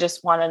and I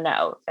just want to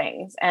know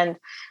things. And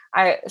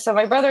so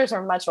my brothers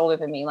are much older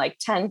than me, like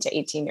 10 to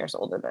 18 years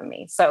older than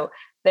me. So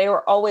they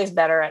were always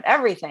better at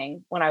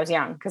everything when I was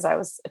young because I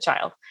was a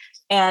child.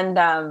 And,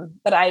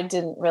 but I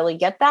didn't really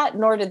get that,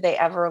 nor did they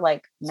ever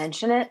like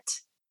mention it.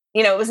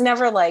 You know, it was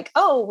never like,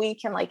 oh, we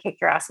can like kick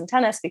your ass in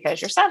tennis because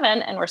you're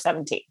 7 and we're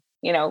 17,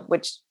 you know,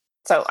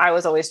 so I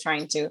was always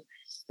trying to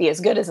be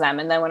as good as them.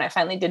 And then when I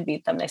finally did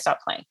beat them, they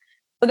stopped playing,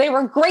 but they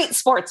were great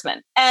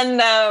sportsmen.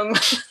 And,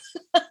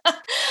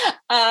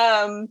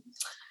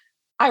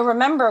 I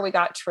remember we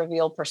got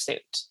Trivial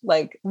Pursuit,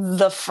 like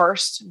the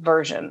first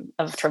version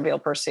of Trivial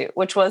Pursuit,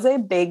 which was a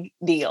big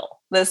deal.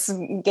 This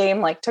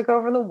game like took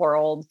over the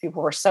world.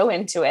 People were so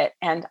into it.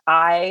 And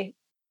I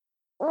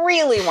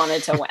really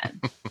wanted to win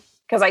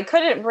because I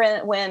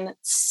couldn't win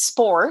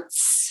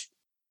sports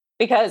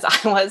because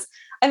I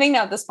think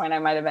now at this point I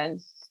might've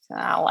been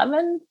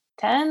 11,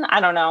 10. I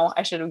don't know.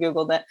 I should have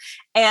Googled it.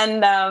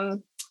 And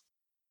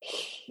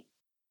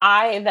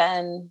I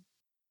then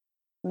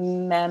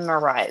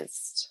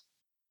memorized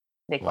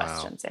the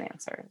questions and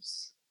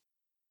answers.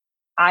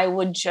 I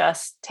would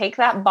just take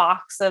that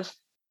box of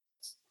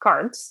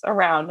cards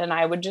around and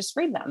I would just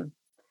read them.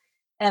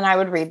 And I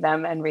would read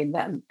them and read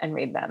them and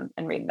read them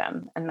and read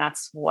them. And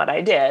that's what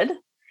I did.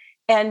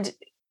 And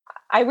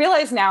I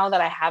realize now that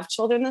I have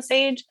children this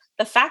age,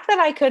 the fact that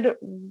I could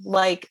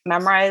like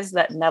memorize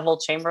that Neville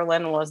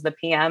Chamberlain was the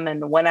PM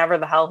and whenever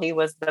the hell he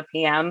was the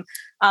PM,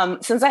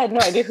 since I had no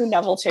idea who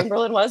Neville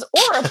Chamberlain was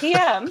or a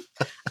PM,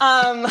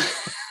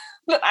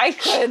 that I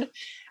could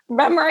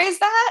memorize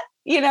that,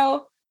 you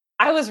know,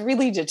 I was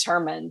really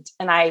determined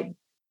and I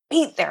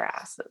beat their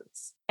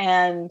asses.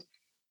 And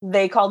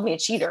they called me a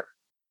cheater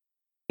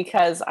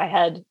because I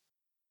had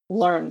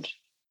learned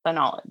the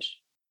knowledge.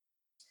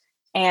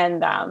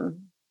 And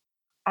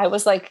I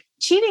was like,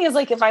 cheating is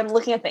like if I'm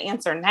looking at the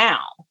answer now.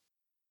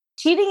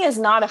 Cheating is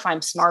not if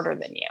I'm smarter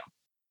than you.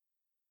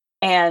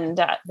 And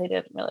they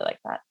didn't really like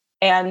that.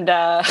 And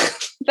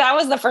that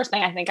was the first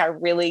thing I think I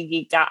really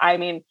geeked out. I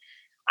mean,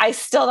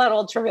 that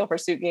old Trivial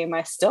Pursuit game,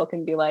 I still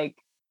can be like,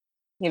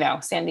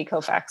 Sandy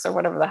Koufax or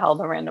whatever the hell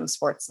the random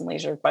sports and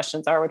leisure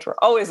questions are, which were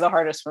always the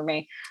hardest for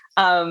me.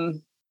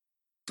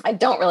 I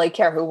don't really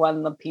care who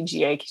won the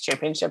PGA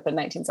championship in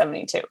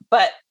 1972,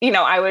 but,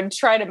 I would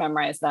try to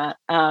memorize that.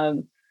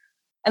 And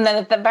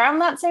then around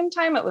that same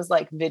time, it was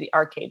like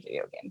arcade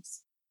video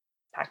games,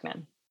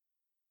 Pac-Man,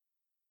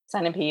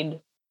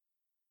 Centipede.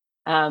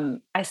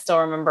 I still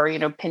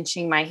remember,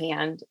 pinching my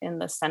hand in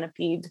the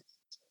Centipede,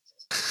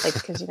 like,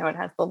 because, it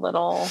has the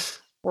little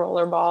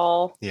roller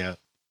ball. Yeah.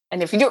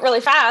 And if you do it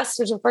really fast,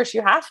 which of course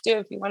you have to,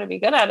 if you want to be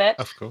good at it,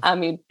 of course,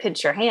 you'd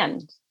pinch your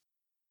hand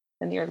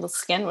and your little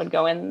skin would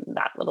go in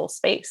that little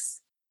space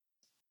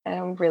and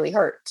it would really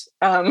hurt.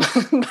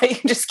 But you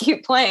just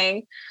keep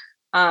playing.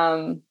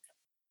 And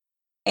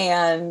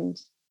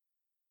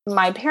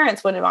my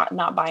parents would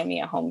not buy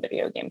me a home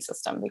video game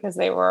system because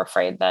they were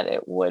afraid that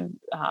it would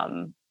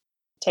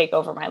take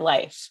over my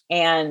life.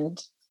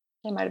 And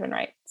they might've been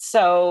right.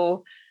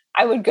 So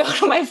I would go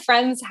to my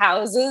friends'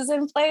 houses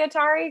and play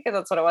Atari because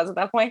that's what it was at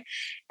that point.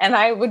 And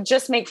I would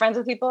just make friends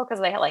with people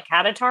because they had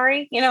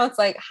Atari. It's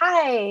like,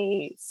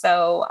 hi,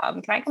 so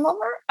can I come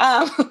over?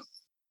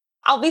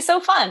 I'll be so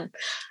fun.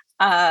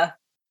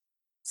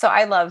 So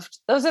I loved,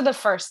 those are the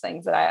first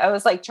things that I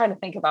was like trying to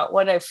think about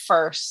what I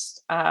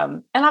first,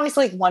 and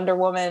obviously like Wonder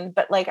Woman,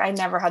 but like I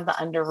never had the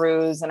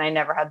underoos and I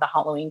never had the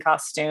Halloween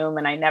costume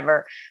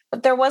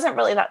but there wasn't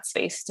really that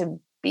space to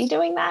be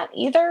doing that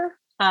either.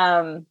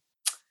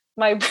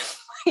 My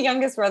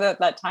youngest brother at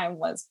that time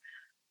was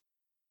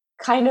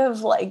kind of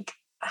like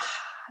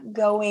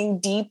going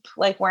deep,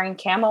 like wearing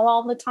camo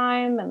all the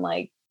time and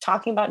like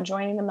talking about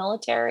joining the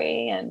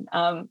military. And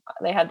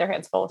they had their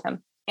hands full with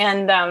him.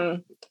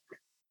 And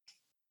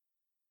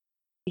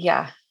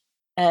yeah.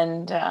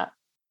 And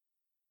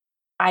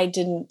I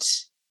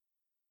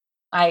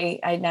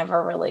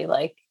never really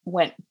like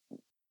went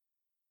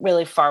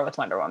really far with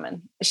Wonder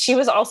Woman. She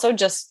was also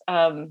just,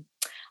 I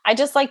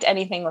just liked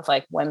anything with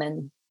like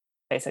women.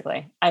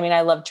 Basically. I mean,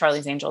 I loved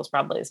Charlie's Angels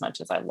probably as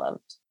much as I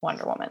loved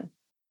Wonder Woman.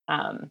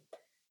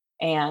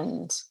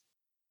 And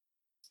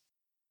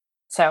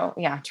so,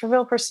 yeah,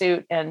 Trivial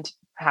Pursuit and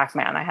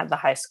Pac-Man, I had the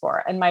high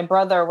score. And my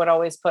brother would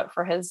always put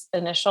for his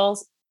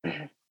initials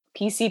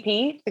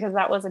PCP because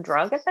that was a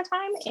drug at the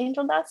time,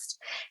 angel dust.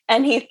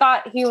 And he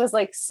thought he was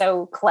like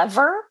so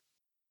clever.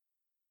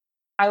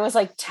 I was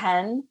like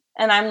 10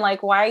 and I'm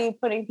like, why are you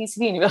putting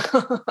PCP? And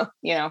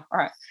you go, all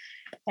right.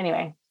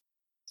 Anyway.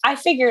 I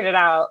figured it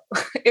out.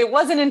 It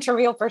wasn't in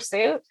Trivial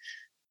Pursuit,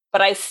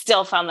 but I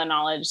still found the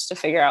knowledge to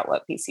figure out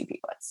what PCP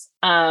was.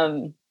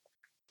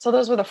 So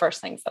those were the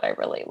first things that I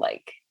really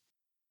like.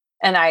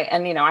 And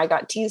I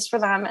got teased for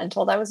them and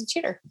told I was a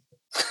cheater.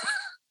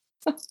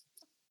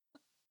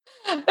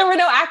 There were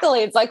no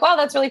accolades like, wow,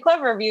 that's really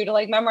clever of you to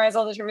like memorize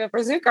all the Trivial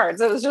Pursuit cards.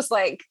 It was just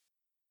like,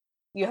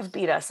 you have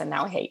beat us and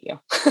now I hate you.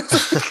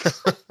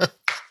 That's not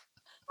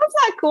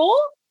cool.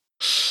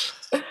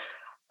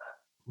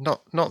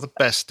 Not the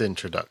best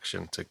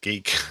introduction to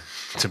being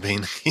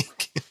a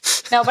geek.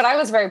 No, but I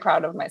was very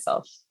proud of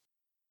myself.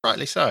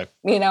 Rightly so.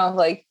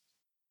 Like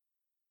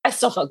I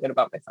still felt good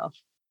about myself.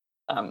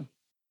 And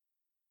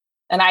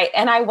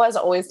I was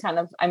always kind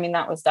of, I mean,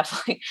 that was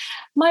definitely,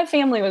 my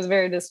family was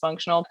very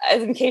dysfunctional,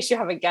 as in case you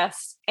haven't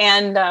guessed.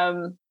 And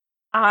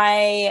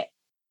I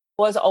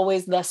was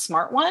always the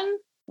smart one,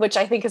 which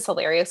I think is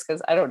hilarious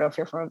because I don't know if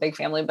you're from a big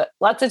family, but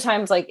lots of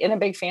times like in a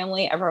big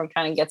family, everyone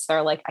kind of gets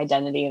their like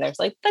identity. There's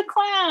like the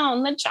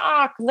clown, the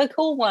jock, the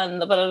cool one,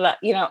 the blah, blah,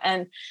 blah,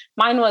 and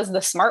mine was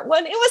the smart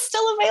one. It was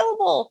still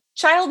available.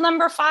 Child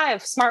number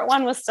 5, smart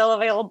one was still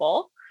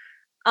available.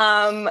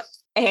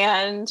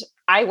 And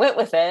I went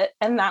with it.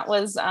 And that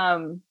was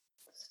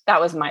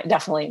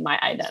definitely my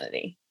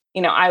identity.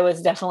 I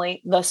was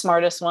definitely the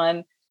smartest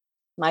one.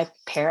 My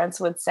parents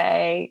would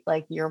say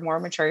like, you're more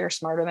mature, you're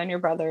smarter than your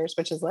brothers,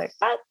 which is like,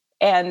 what?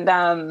 And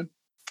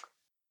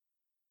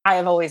I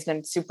have always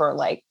been super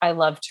like, I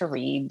love to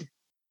read.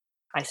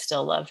 I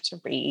still love to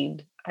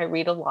read. I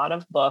read a lot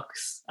of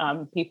books.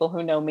 People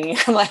who know me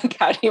are like,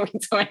 how do you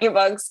read so many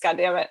books? God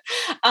damn it.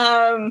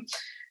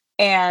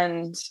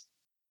 And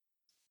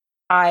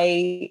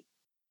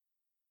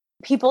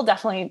people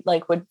definitely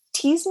like would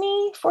tease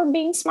me for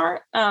being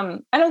smart.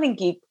 I don't think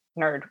geek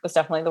nerd was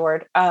definitely the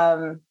word.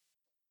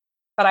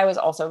 But I was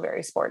also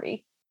very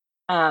sporty.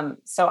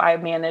 So I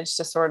managed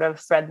to sort of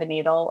thread the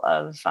needle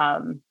of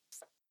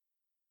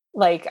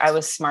like I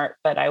was smart,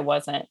 but I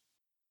wasn't.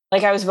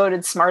 Like I was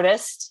voted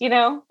smartest,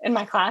 in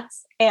my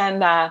class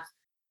and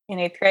in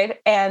 8th grade,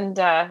 and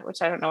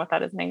which I don't know what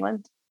that is in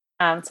England.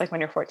 It's like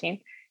when you're 14.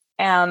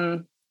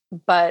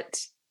 But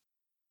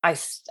I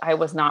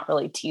was not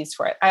really teased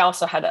for it. I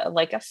also had a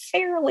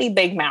fairly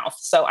big mouth,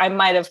 so I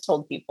might have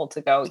told people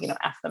to go,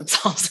 F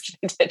themselves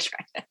if they did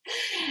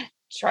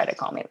try to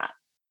call me that.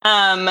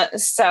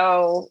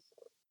 So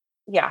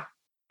yeah,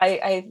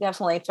 I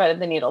definitely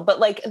threaded the needle. But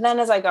like then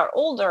as I got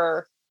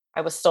older,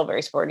 I was still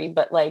very sporty,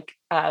 but like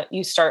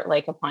you start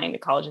like applying to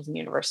colleges and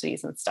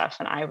universities and stuff.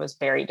 And I was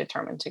very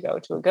determined to go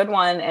to a good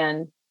one.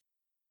 And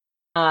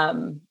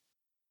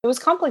it was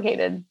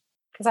complicated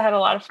because I had a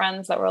lot of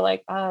friends that were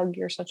like, "Ugh,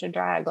 you're such a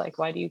drag. Like,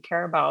 why do you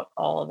care about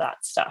all of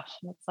that stuff?"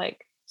 And it's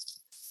like,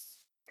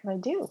 because I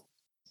do.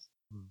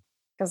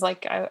 Because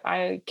like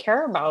I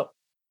care about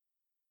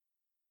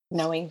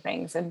knowing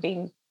things and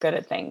being good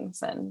at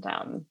things. And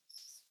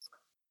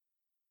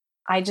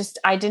I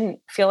didn't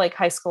feel like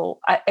high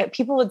school,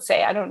 people would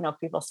say, I don't know if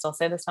people still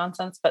say this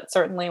nonsense, but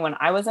certainly when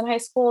I was in high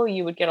school,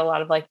 you would get a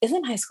lot of like,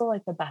 isn't high school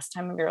like the best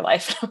time of your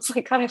life? And I was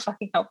like, God, I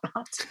fucking hope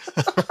not.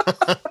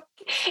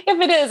 If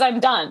it is, I'm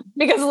done,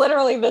 because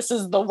literally this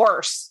is the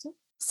worst.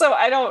 So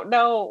I don't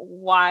know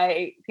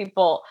why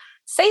people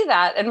say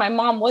that. And my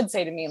mom would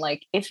say to me,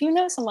 like, if you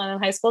know someone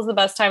in high school is the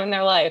best time in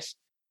their life,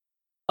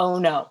 oh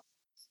no,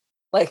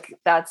 like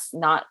that's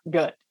not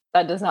good.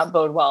 That does not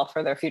bode well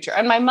for their future.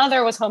 And my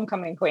mother was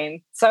homecoming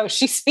queen, so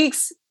she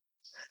speaks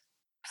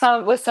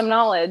with some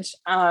knowledge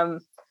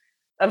of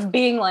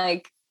being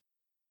like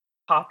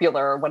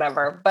popular or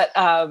whatever. But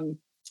yeah,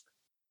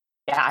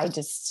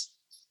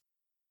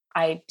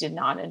 I did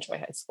not enjoy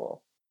high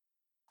school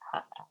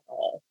at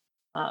all.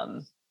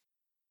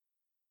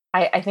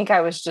 I think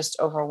I was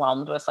just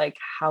overwhelmed with like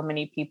how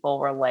many people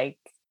were like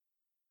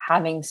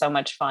having so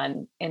much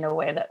fun in a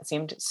way that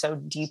seemed so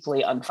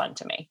deeply unfun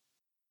to me.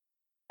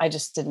 I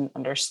just didn't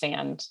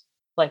understand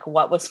like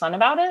what was fun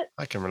about it.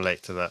 I can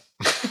relate to that.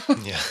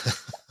 Yeah.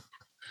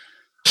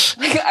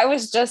 Like, I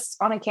was just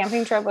on a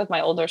camping trip with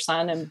my older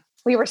son, and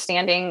we were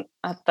standing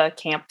at the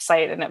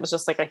campsite, and it was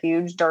just like a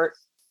huge dirt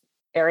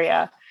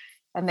area.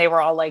 And they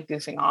were all like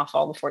goofing off,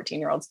 all the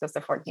 14-year-olds, because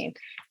they're 14.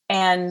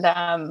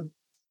 And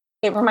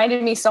it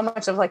reminded me so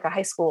much of like a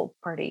high school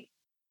party,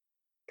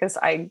 because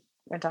I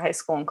went to high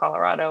school in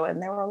Colorado,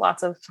 and there were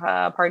lots of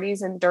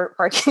parties in dirt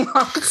parking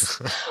lots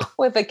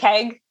with a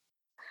keg.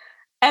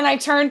 And I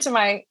turned to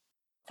my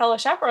fellow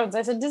chaperones.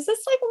 I said, does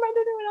this like remind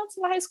anyone else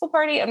of a high school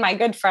party? And my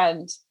good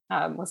friend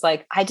was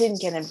like, I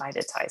didn't get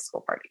invited to high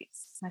school parties.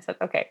 And I said,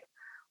 okay,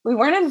 we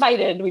weren't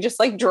invited. We just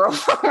like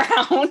drove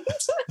around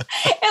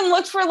and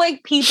looked for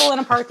like people in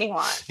a parking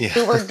lot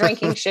who were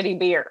drinking shitty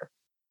beer.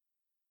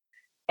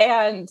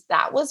 And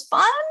that was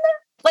fun.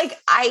 Like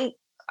I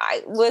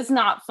was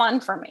not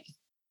fun for me.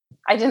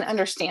 I didn't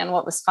understand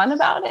what was fun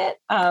about it.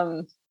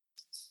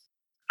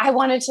 I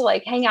wanted to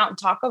like hang out and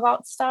talk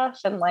about stuff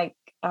and like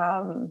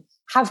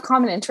have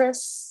common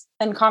interests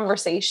and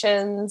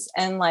conversations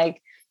and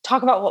like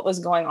talk about what was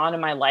going on in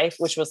my life,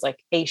 which was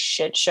like a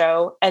shit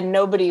show, and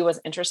nobody was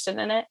interested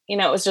in it. You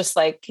know, it was just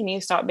like, can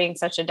you stop being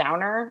such a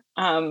downer?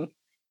 But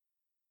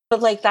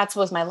like, that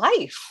was my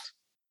life.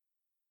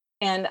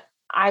 And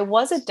I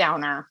was a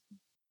downer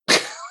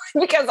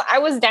because I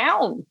was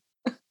down.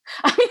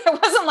 I mean, I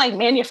wasn't like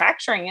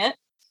manufacturing it.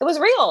 It was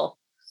real.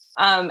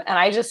 And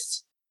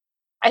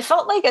I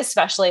felt like,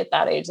 especially at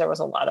that age, there was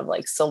a lot of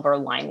like silver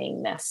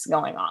liningness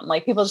going on.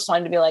 Like people just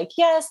wanted to be like,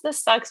 yes,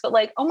 this sucks, but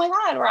like, oh my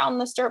God, we're out in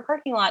this dirt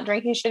parking lot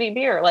drinking shitty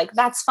beer. Like,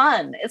 that's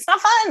fun. It's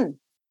not fun.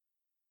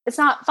 It's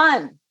not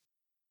fun.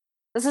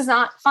 This is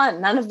not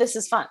fun. None of this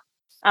is fun.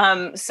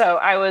 So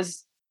I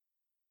was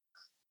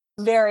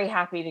very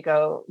happy to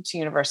go to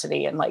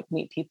university and like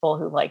meet people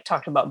who like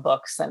talked about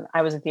books. And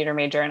I was a theater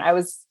major, and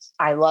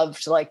I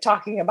loved like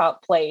talking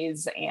about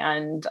plays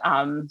and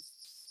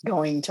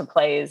going to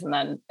plays. And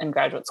then in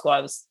graduate school,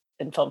 I was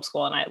in film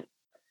school, and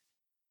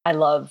I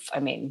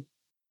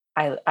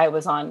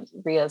was on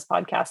Ria's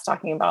podcast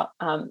talking about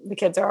The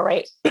Kids Are All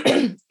Right,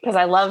 because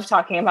I love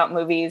talking about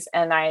movies.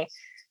 And I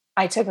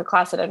took a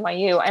class at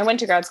NYU. I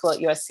went to grad school at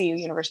USC,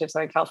 University of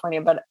Southern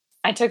California, but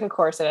I took a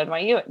course at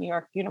NYU at New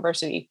York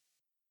University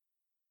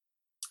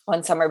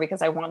one summer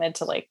because I wanted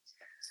to like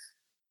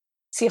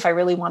see if I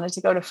really wanted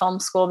to go to film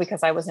school,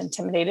 because I was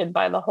intimidated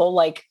by the whole,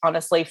 like,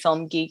 honestly,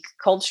 film geek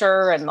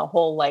culture and the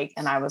whole, like,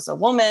 and I was a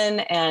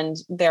woman, and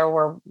there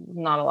were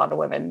not a lot of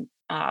women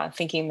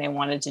thinking they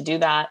wanted to do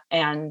that.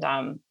 And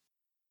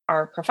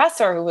our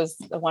professor, who was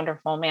a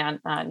wonderful man,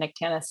 Nick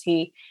Tanis,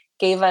 he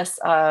gave us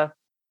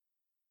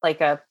like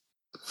a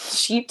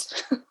sheet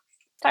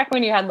back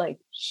when you had like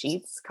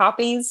sheets,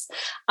 copies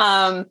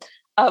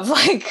of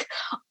like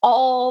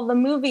all the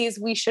movies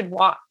we should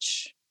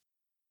watch.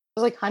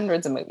 There's like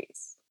hundreds of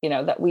movies, you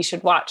know, that we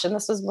should watch. And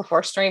this was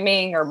before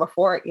streaming or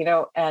before, you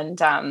know, and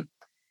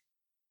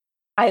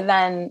I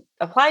then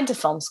applied to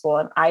film school,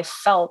 and I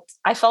felt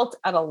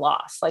at a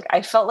loss. Like,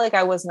 I felt like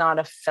I was not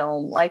a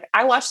film. Like,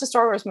 I watched the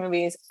Star Wars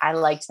movies. I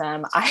liked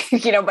them.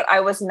 But I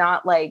was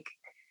not like,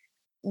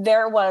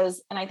 there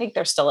was, and I think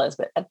there still is,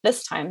 but at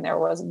this time there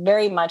was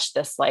very much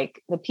this,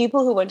 like, the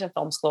people who went to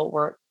film school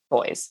were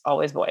boys,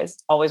 always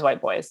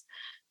white boys,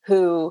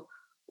 who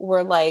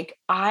were like,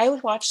 I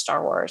would watch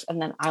Star Wars and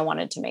then I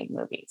wanted to make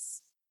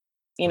movies,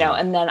 you know,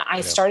 and then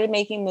I started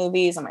making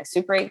movies on my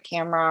Super 8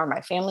 camera or my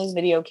family's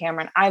video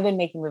camera. And I've been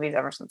making movies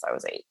ever since I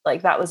was 8.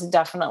 Like, that was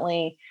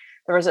definitely,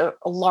 there was a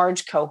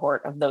large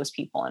cohort of those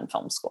people in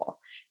film school.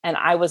 And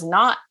I was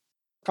not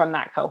from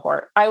that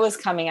cohort. I was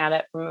coming at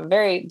it from a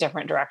very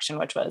different direction,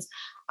 which was,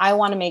 I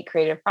want to make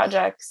creative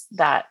projects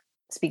that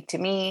speak to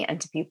me and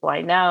to people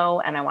I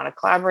know, and I want to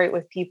collaborate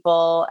with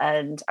people,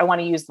 and I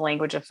want to use the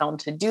language of film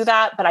to do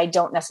that. But I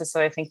don't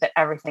necessarily think that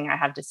everything I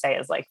have to say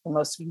is like the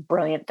most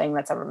brilliant thing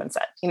that's ever been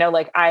said.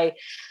 Like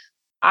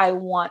I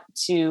want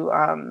to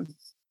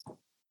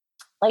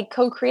like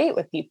co-create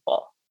with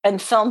people,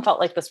 and film felt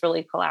like this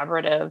really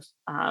collaborative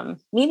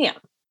medium,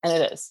 and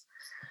it is.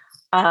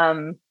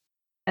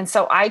 And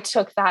so I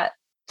took that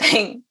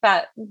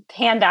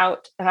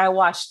handout, and I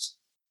watched,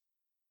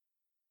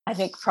 I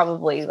think,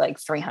 probably like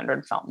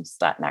 300 films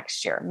that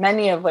next year,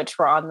 many of which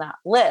were on that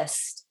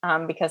list,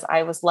 because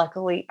I was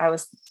lucky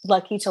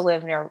to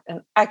live near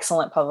an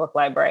excellent public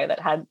library that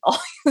had all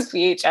these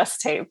VHS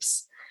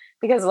tapes,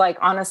 because like,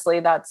 honestly,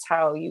 that's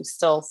how you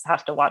still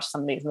have to watch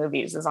some of these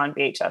movies, is on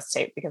VHS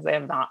tape, because they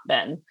have not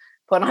been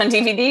put on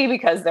DVD,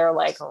 because they're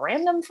like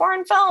random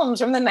foreign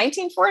films from the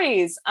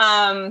 1940s.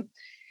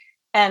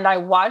 And I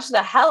watched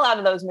the hell out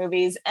of those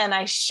movies, and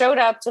I showed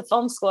up to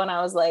film school, and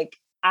I was like,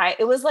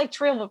 it was like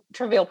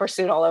Trivial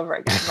Pursuit all over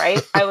again, right?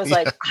 I was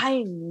like,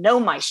 I know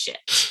my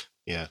shit.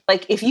 Yeah.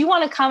 Like, if you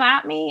want to come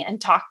at me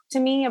and talk to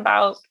me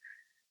about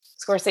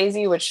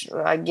Scorsese, which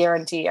I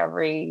guarantee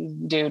every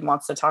dude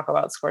wants to talk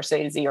about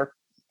Scorsese or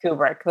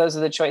Kubrick, those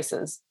are the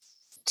choices.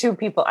 Two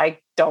people I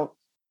don't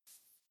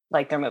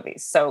like their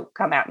movies, so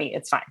come at me,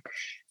 it's fine.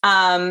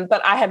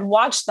 But I had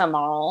watched them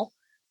all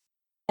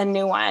and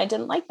knew why I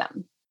didn't like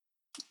them,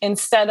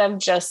 instead of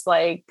just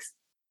like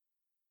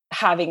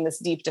having this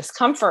deep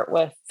discomfort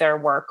with their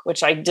work,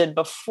 which I did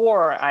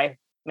before I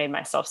made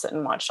myself sit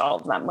and watch all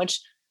of them, which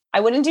I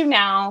wouldn't do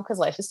now because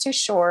life is too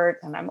short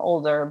and I'm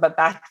older. But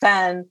back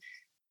then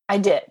I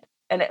did,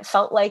 and it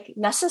felt like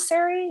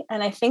necessary.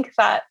 And I think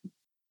that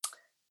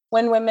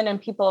when women and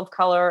people of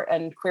color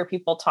and queer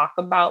people talk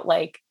about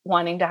like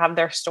wanting to have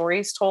their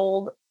stories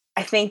told,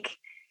 I think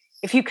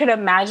if you could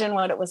imagine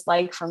what it was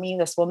like for me,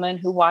 this woman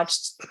who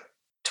watched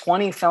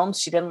 20 films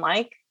she didn't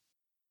like,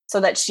 so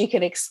that she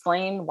could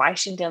explain why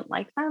she didn't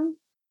like them,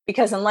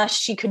 because unless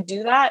she could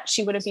do that,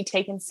 she wouldn't be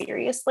taken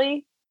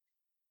seriously,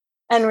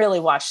 and really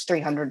watched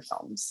 300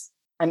 films.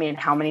 I mean,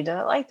 how many did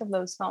I like of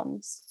those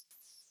films?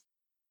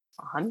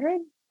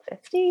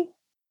 150?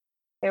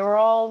 They were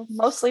all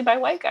mostly by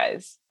white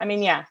guys. I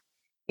mean, yeah,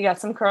 you got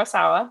some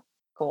Kurosawa.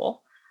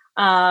 Cool.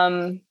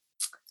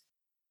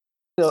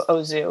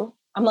 Ozu.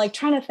 I'm like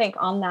trying to think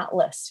on that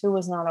list who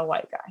was not a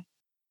white guy.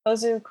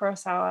 Ozu,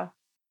 Kurosawa,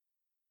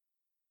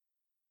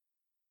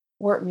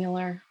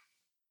 Wertmuller,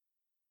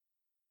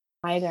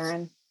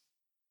 Darren.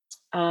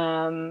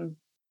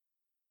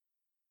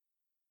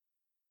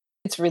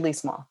 It's really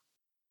small.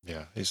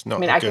 Yeah, it's not. I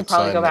mean, a I good could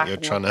probably sign go that back you're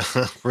and trying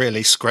to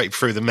really scrape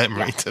through the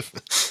memory. Yeah.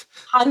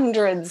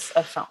 Hundreds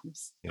of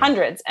films,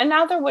 hundreds. And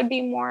now there would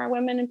be more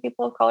women and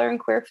people of color and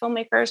queer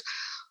filmmakers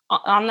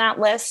on that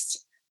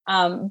list.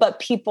 But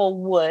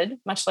people would,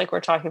 much like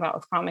we're talking about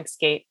with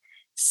Comicsgate,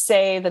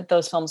 say that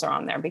those films are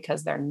on there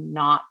because they're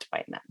not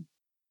white men.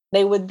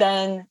 They would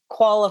then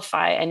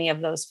qualify any of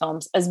those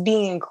films as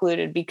being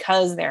included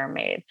because they're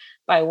made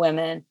by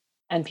women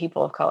and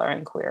people of color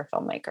and queer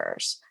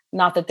filmmakers.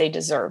 Not that they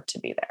deserve to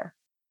be there.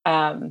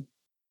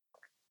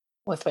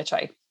 With which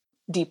I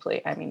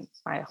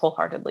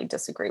wholeheartedly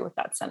disagree with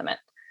that sentiment.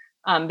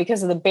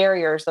 Because of the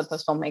barriers that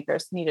those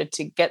filmmakers needed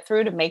to get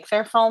through to make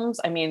their films.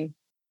 I mean,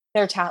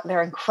 they're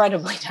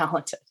incredibly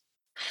talented.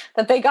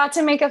 That they got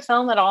to make a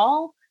film at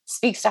all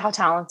speaks to how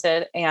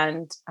talented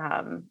and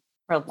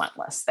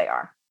relentless they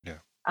are. Yeah.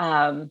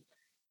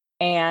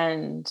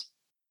 And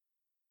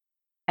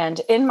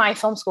in my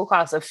film school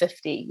class of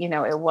 50,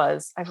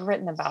 I've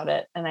written about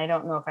it, and I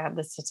don't know if I have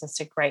the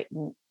statistic right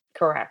and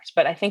correct,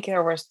 but I think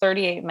there was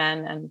 38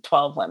 men and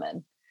 12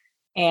 women,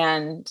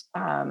 and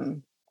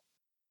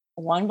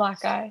one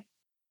Black guy,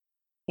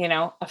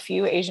 a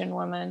few Asian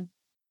women.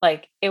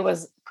 Like, it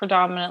was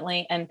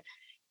predominantly, and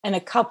a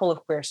couple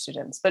of queer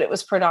students, but it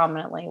was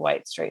predominantly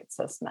white, straight,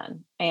 cis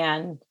men.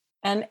 And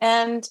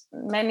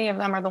many of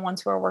them are the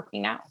ones who are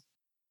working now.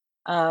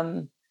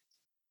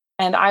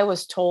 And I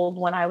was told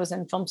when I was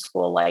in film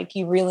school, like,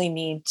 you really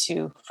need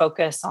to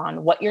focus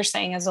on what you're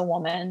saying as a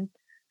woman.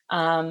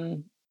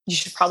 You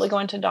should probably go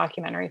into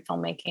documentary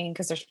filmmaking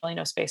because there's really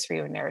no space for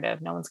you in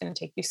narrative. No one's going to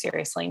take you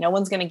seriously. No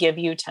one's going to give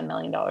you $10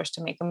 million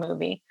to make a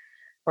movie,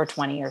 or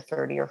 20 or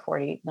 30 or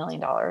 $40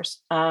 million.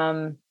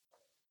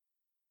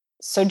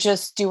 So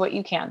just do what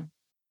you can.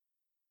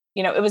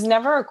 It was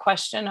never a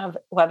question of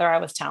whether I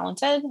was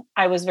talented.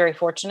 I was very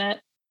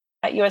fortunate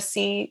at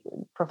USC.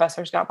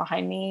 Professors got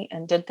behind me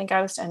and did think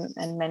I was,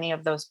 and many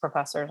of those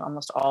professors,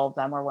 almost all of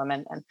them, were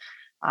women and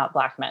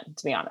Black men,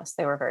 to be honest.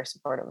 They were very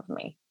supportive of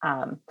me.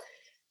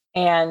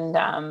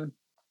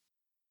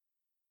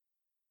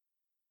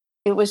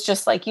 It was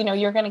just like,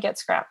 you're going to get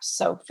scraps.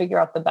 So figure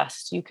out the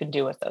best you could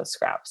do with those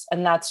scraps.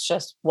 And that's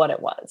just what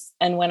it was.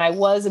 And when I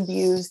was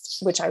abused,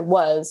 which I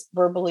was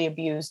verbally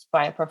abused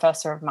by a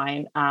professor of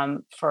mine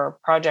for a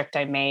project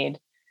I made,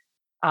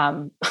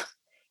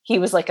 he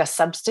was like a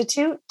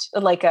substitute,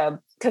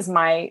 because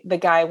the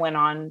guy went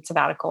on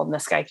sabbatical and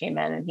this guy came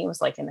in and he was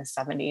like in his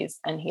 70s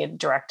and he had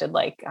directed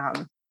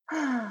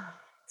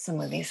some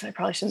movies. I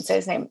probably shouldn't say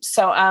his name.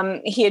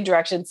 So he had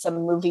directed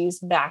some movies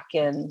back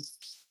in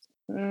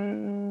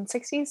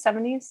 60s,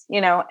 70s,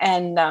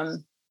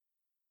 and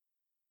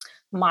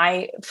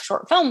my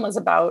short film was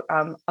about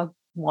a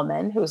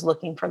woman who was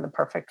looking for the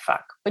perfect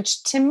fuck,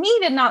 which to me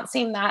did not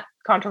seem that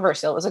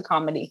controversial. It was a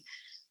comedy.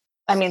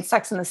 I mean,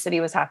 Sex in the City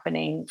was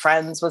happening.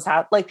 Friends was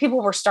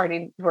people were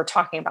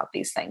talking about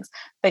these things,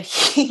 but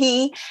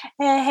he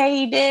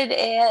hated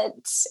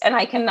it. And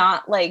I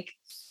cannot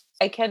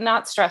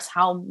stress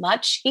how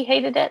much he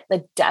hated it,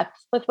 the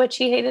depth with which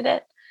he hated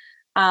it.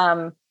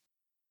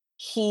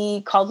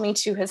 He called me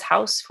to his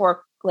house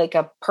for like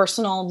a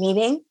personal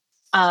meeting,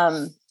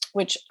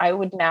 which I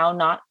would now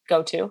not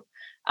go to.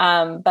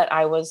 But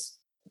I was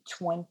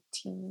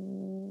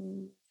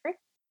 23,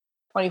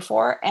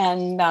 24.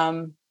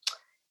 And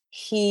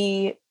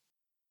he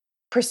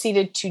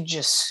proceeded to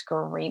just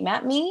scream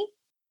at me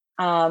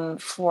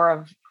for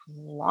a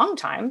long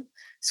time,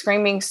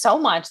 screaming so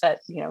much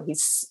that,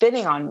 he's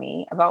spitting on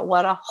me about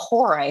what a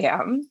whore I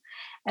am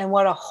and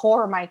what a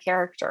whore my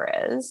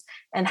character is.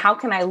 And how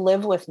can I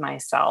live with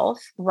myself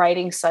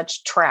writing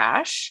such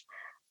trash?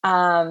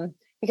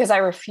 Because I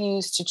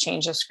refused to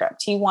change the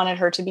script. He wanted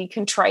her to be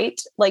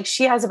contrite. Like,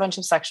 she has a bunch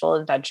of sexual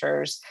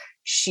adventures.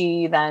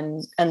 She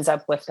then ends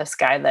up with this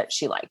guy that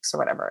she likes or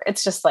whatever.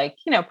 It's just like,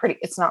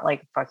 it's not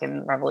like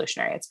fucking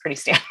revolutionary. It's pretty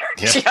standard.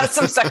 Yeah. She has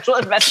some sexual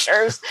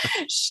adventures.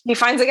 She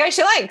finds a guy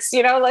she likes,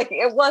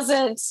 it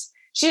wasn't,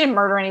 she didn't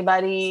murder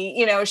anybody.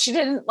 She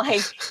didn't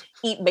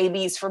eat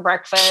babies for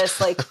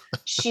breakfast.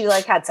 She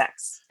had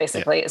sex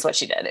basically is what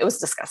she did. It was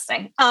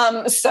disgusting.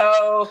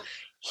 So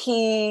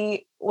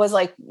he was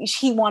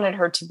he wanted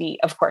her to be,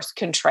 of course,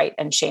 contrite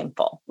and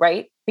shameful,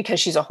 right? Because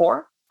she's a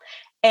whore.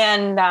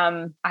 And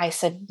I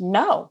said,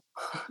 no,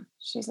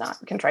 she's not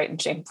contrite and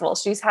shameful.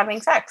 She's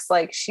having sex.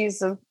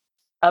 She's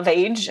of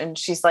age and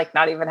she's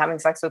not even having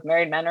sex with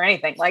married men or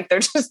anything. They're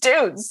just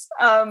dudes.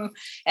 And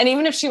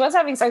even if she was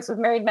having sex with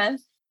married men,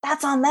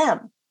 that's on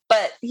them.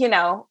 But,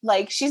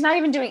 she's not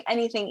even doing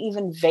anything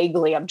even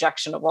vaguely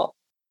objectionable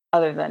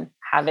other than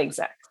having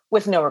sex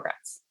with no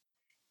regrets.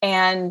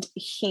 And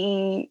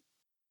he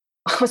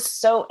was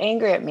so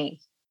angry at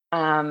me.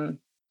 And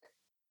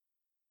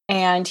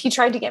he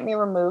tried to get me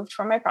removed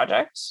from my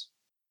project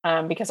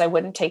because I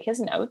wouldn't take his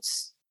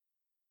notes.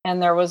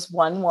 And there was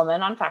one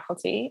woman on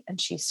faculty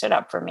and she stood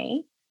up for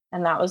me.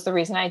 And that was the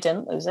reason I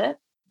didn't lose it,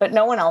 but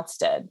no one else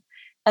did.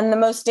 And the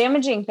most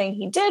damaging thing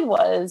he did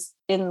was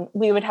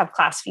we would have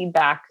class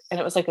feedback,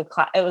 and it was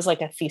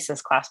like a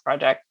thesis class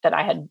project that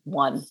I had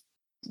won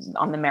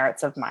on the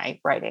merits of my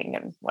writing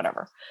and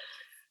whatever.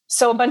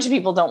 So a bunch of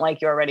people don't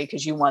like you already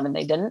because you won and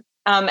they didn't.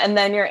 And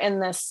then you're in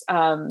this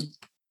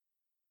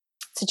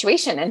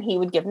situation, and he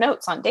would give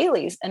notes on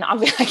dailies. And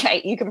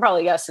obviously, you can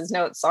probably guess his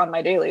notes on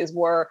my dailies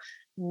were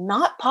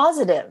not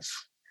positive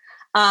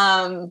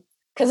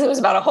because it was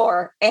about a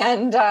whore.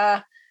 And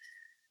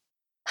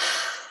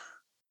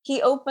he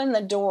opened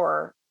the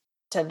door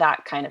to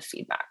that kind of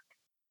feedback.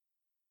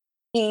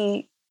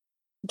 He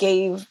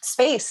gave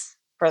space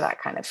for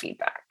that kind of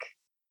feedback.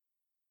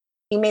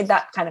 He made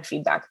that kind of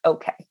feedback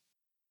okay.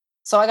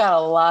 So I got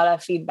a lot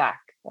of feedback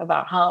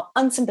about how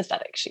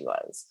unsympathetic she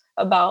was,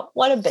 about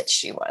what a bitch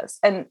she was.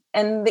 And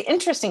the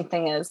interesting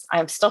thing is,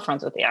 I'm still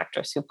friends with the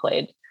actress who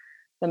played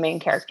the main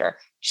character.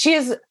 She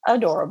is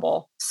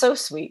adorable, so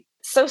sweet,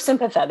 so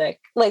sympathetic,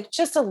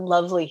 just a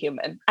lovely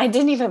human. I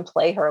didn't even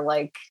play her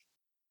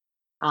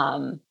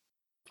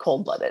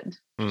cold-blooded.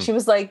 She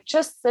was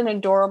just an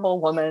adorable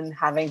woman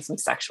having some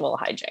sexual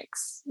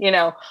hijinks.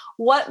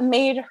 What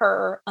made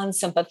her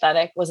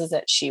unsympathetic was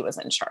that she was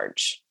in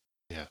charge.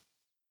 Yeah.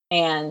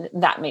 And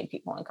that made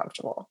people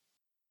uncomfortable.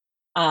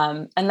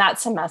 And that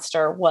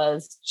semester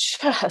was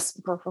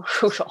just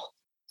brutal.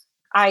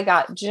 I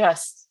got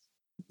just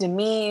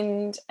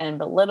demeaned and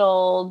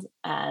belittled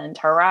and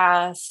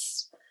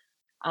harassed.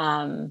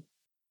 And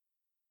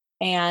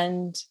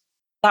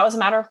that was a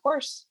matter of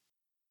course.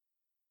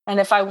 And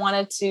if I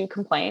wanted to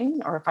complain,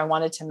 or if I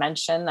wanted to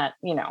mention that,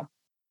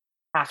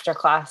 after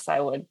class, I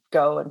would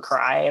go and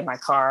cry in my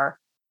car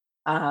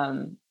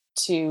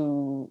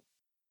to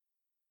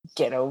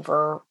get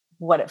over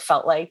what it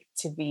felt like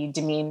to be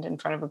demeaned in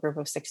front of a group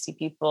of 60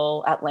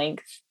 people at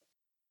length,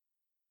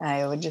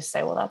 I would just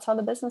say, well, that's how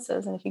the business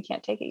is. And if you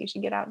can't take it, you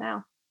should get out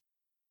now.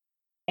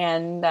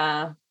 And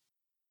I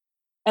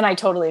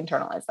totally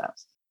internalized that.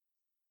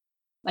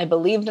 I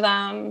believed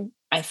them.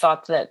 I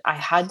thought that I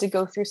had to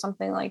go through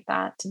something like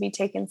that to be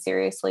taken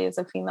seriously as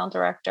a female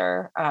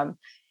director.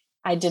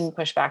 I didn't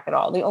push back at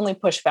all. The only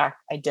pushback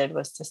I did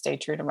was to stay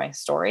true to my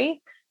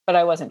story, but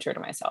I wasn't true to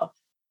myself.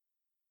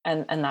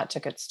 And that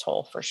took its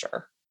toll for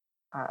sure.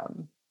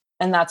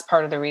 And that's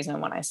part of the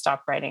reason when I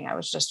stopped writing, I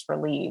was just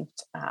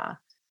relieved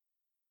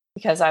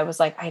because I was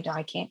like,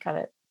 I can't cut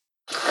it.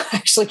 I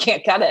actually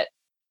can't cut it.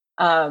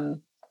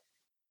 And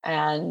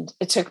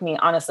it took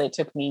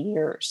me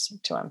years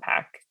to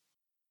unpack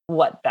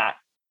what that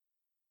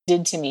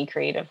did to me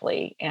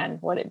creatively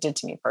and what it did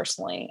to me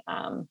personally.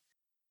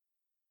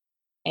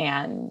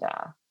 And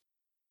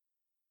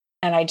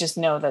I just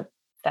know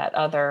that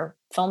other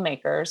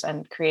filmmakers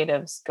and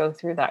creatives go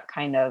through that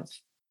kind of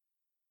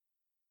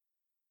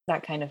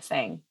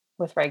thing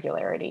with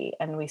regularity,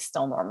 and we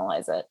still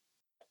normalize it,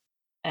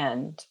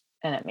 and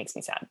it makes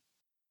me sad.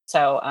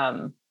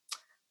 So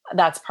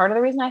that's part of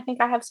the reason I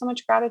think I have so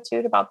much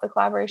gratitude about the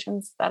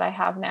collaborations that I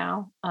have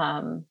now,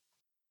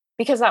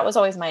 because that was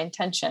always my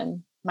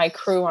intention. My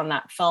crew on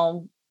that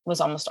film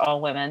was almost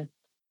all women,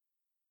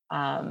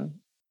 and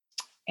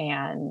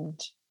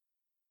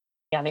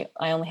yeah,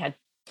 I only had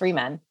 3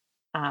 men,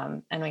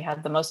 and we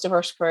had the most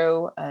diverse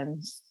crew,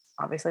 and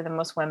obviously the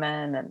most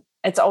women. And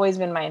it's always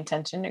been my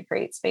intention to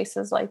create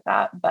spaces like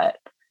that, but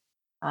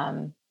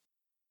yeah,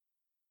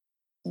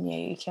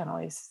 you can't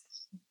always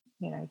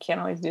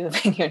do the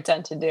thing you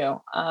intend to do.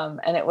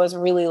 And it was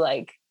really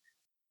like,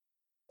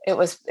 it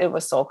was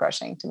soul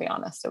crushing, to be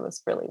honest. It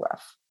was really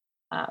rough.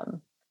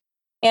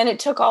 And it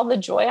took all the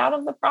joy out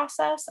of the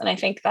process. And I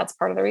think that's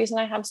part of the reason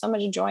I have so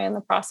much joy in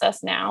the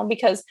process now,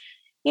 because,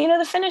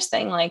 the finished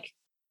thing, like,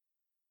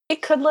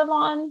 it could live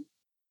on,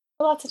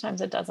 but lots of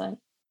times it doesn't.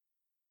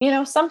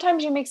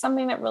 Sometimes you make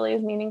something that really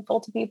is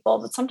meaningful to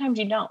people, but sometimes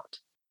you don't.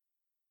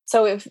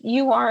 So if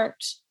you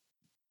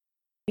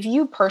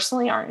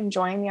personally aren't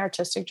enjoying the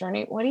artistic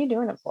journey, what are you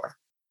doing it for?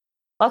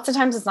 Lots of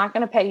times it's not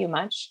going to pay you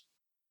much,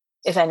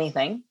 if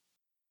anything,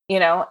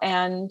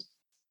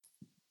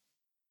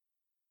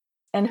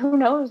 and who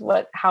knows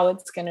how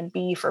it's going to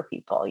be for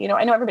people.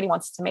 I know everybody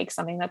wants to make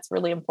something that's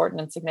really important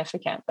and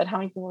significant, but how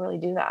many people really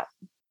do that?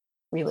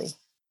 Really?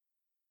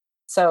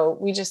 So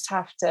we just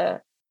have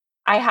to,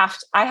 I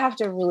have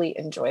to really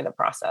enjoy the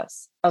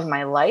process of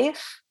my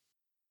life,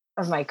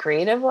 of my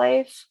creative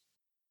life,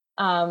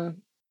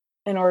 in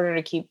order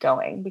to keep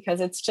going,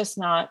 because it's just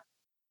not,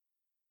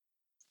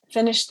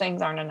 finished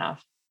things aren't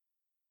enough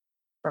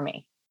for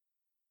me.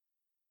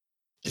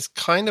 It's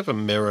kind of a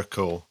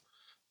miracle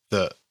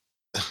that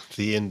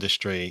the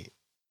industry,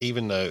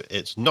 even though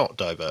it's not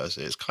diverse,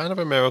 it's kind of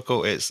a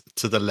miracle it's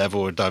to the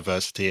level of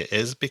diversity it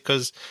is,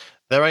 because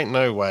there ain't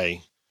no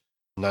way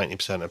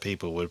 90% of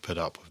people would put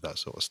up with that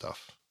sort of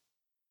stuff.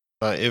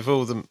 Like if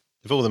all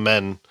the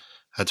men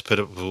had to put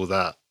up with all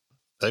that,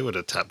 they would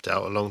have tapped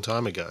out a long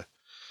time ago.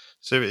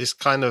 So it's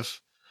kind of,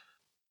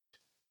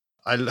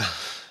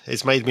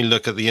 it's made me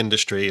look at the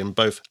industry in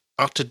both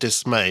utter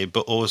dismay, but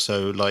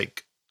also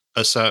like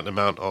a certain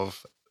amount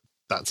of,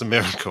 that's a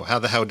miracle. How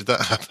the hell did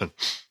that happen?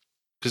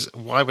 Because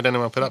why would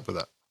anyone put up with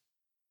that?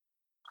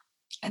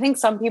 I think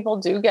some people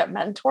do get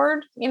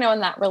mentored,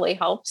 and that really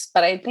helps.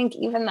 But I think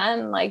even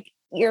then, like,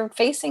 you're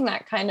facing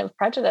that kind of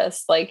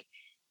prejudice, like,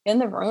 in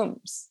the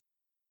rooms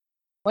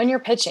when you're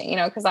pitching,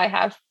 because I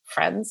have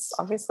friends,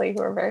 obviously,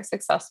 who are very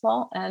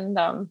successful. And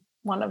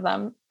one of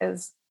them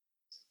is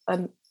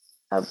a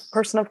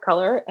person of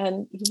color,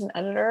 and he's an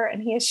editor,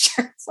 and he has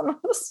shared some of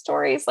the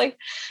stories, like,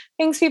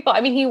 things people,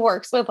 he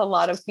works with a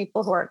lot of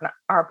people who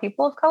are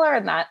people of color,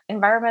 and that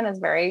environment is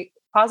very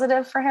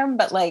positive for him.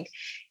 But like,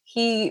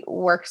 he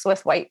works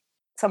with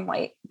some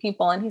white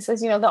people, and he says,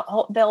 he's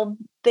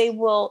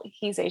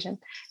Asian,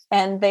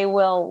 and they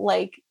will,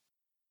 like,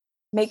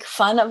 make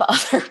fun of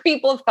other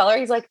people of color.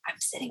 He's like, I'm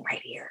sitting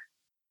right here,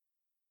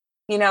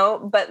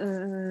 but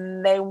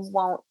they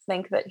won't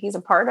think that he's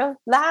a part of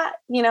that,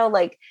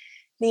 like,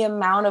 the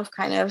amount of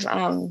kind of,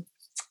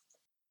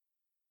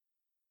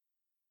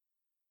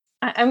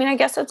 I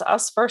guess it's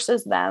us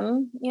versus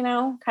them,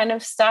 kind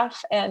of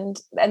stuff.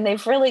 And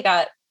they've really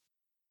got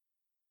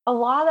a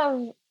lot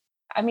of,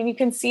 you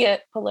can see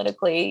it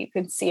politically, you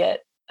can see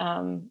it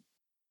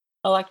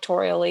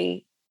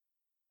electorally,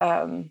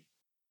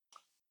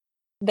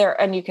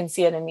 there, and you can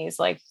see it in these,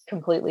 like,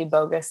 completely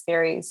bogus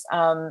theories,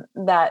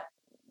 that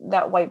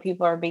white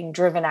people are being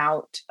driven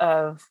out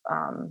of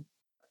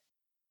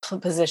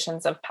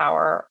positions of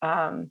power,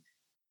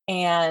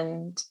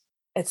 and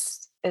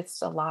it's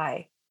a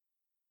lie.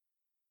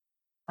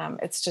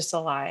 It's just a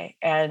lie,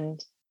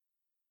 and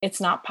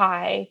it's not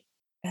pie.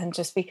 And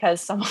just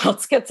because someone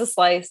else gets a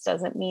slice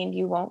doesn't mean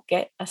you won't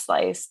get a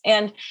slice.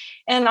 And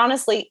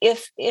honestly,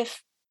 if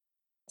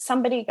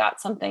somebody got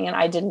something and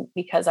I didn't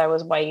because I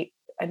was white,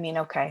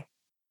 okay,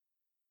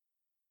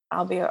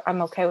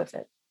 I'm okay with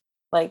it.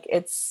 Like,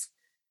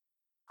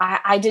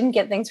 I didn't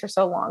get things for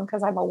so long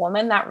because I'm a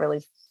woman. That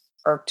really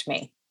irked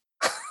me.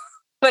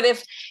 But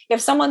if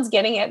someone's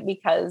getting it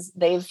because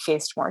they've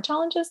faced more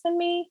challenges than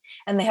me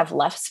and they have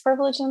less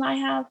privilege than I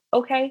have,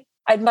 okay,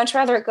 I'd much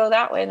rather it go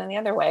that way than the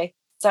other way.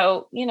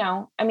 So, I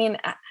don't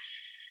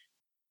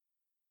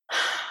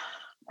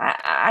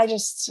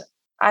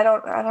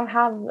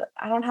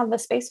have the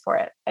space for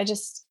it. I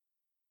just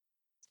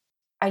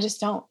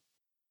don't.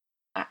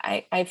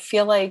 I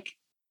feel like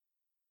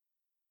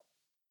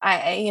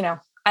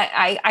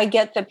I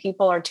get that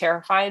people are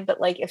terrified, but,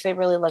 like, if they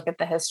really look at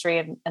the history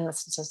and the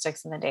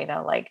statistics and the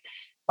data, like,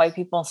 white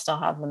people still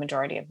have the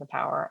majority of the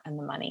power and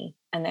the money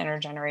and the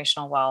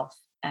intergenerational wealth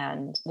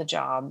and the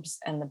jobs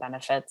and the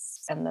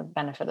benefits and the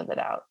benefit of the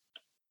doubt.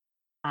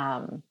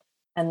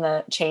 and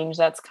the change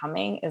that's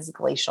coming is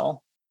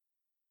glacial.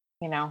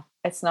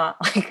 It's not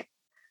like,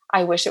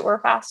 I wish it were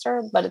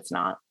faster, but it's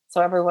not.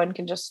 So everyone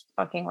can just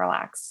fucking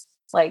relax.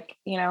 I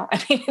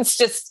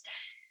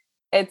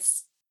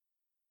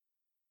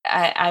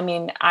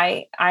mean,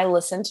 I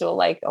listen to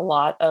a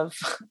lot of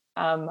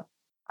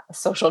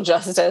social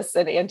justice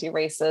and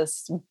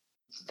anti-racist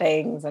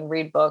things and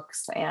read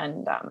books,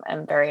 and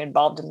am very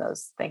involved in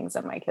those things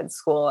in my kids'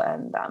 school.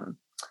 And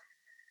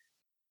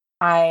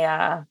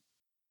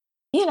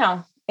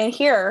and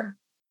here,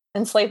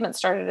 enslavement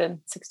started in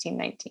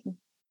 1619.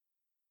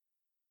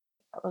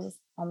 That was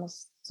it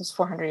was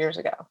 400 years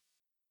ago.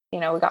 We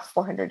got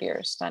 400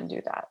 years to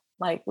undo that.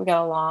 We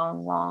got a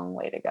long, long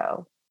way to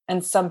go.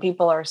 And some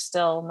people are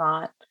still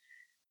not,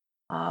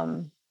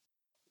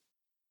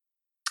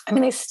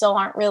 they still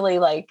aren't really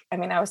I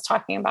was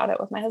talking about it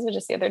with my husband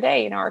just the other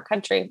day. Our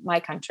country, my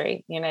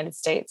country, the United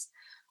States,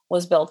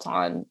 was built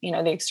on,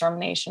 the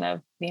extermination of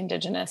the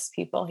indigenous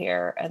people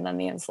here, and then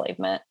the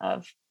enslavement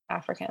of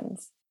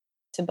Africans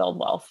to build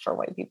wealth for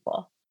white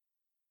people.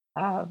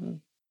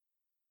 And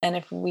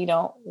if we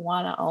don't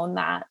want to own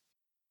that,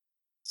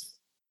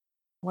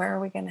 where are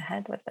we going to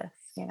head with this?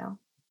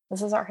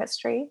 This is our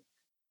history,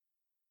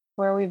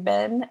 where we've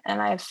been.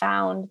 And I've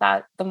found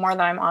that the more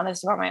that I'm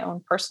honest about my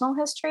own personal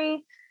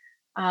history,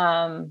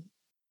 I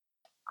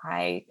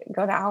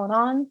go to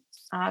Al-Anon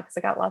because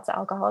I got lots of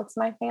alcoholics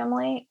in my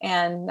family,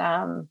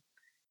 and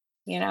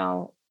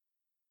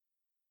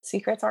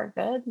secrets aren't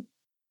good.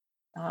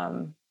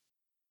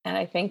 And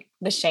I think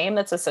the shame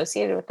that's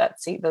associated with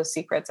those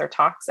secrets are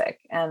toxic.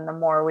 And the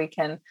more we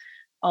can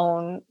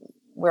own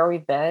where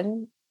we've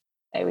been,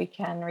 we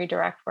can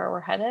redirect where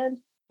we're headed.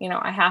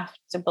 I have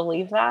to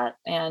believe that.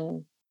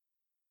 And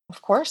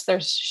of course,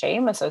 there's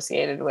shame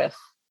associated with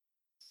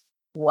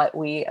what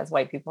we as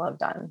white people have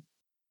done.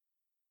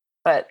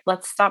 But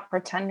let's stop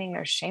pretending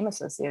there's shame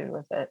associated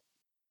with it.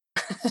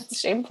 It's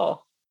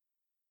shameful.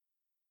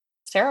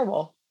 It's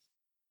terrible.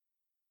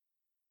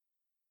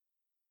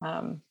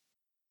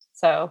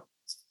 So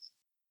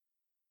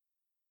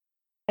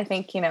I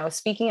think,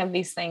 speaking of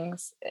these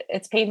things,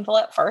 it's painful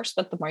at first,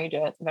 but the more you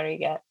do it, the better you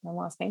get, the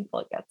less painful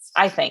it gets.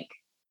 I think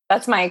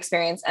that's my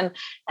experience. And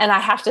I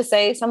have to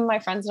say, some of my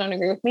friends don't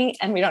agree with me,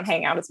 and we don't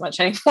hang out as much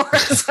anymore.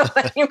 So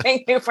then you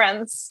make new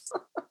friends.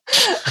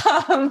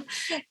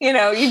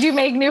 You do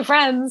make new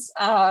friends.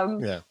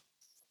 Yeah.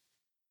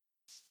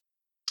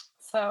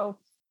 So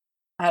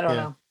I don't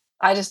know.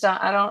 I just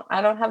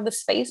don't have the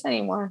space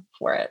anymore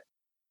for it.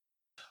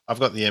 I've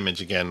got the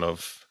image again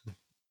of,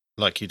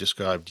 like you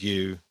described,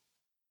 you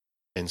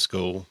in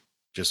school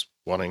just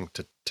wanting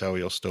to tell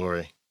your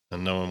story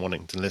and no one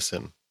wanting to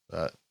listen.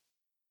 I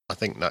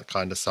think that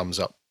kind of sums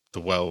up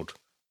the world,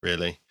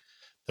 really.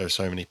 There are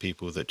so many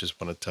people that just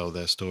want to tell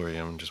their story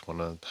and just want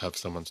to have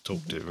someone to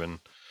talk to, and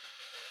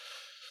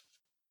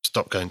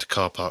stop going to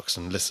car parks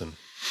and listen.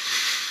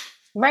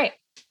 Right.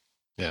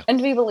 Yeah. And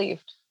to be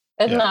believed,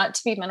 and not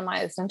to be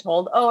minimized and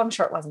told, oh, I'm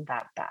sure it wasn't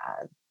that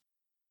bad.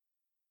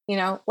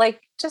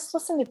 Just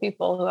listen to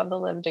people who have the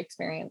lived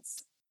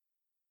experience.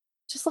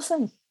 Just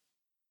listen.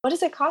 What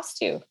does it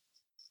cost you?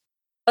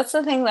 That's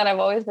the thing that I've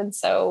always been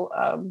so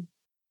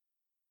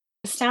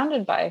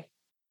astounded by.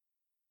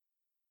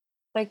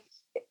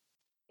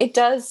 It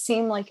does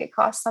seem like it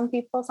costs some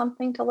people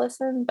something to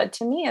listen, but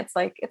to me, it's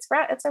it's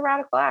a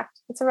radical act.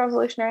 It's a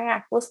revolutionary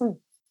act.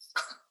 Listen.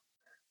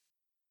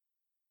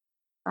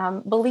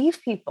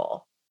 Believe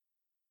people.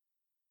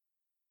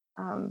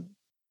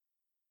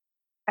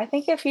 I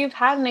think if you've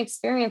had an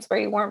experience where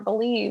you weren't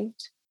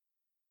believed,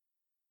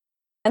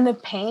 and the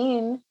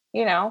pain,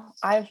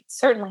 I've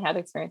certainly had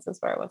experiences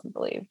where I wasn't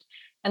believed,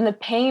 and the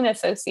pain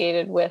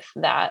associated with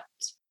that,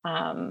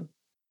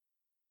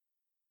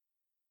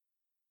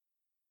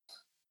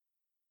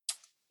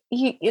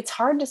 it's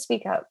hard to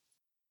speak up.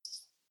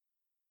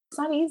 It's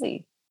not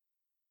easy.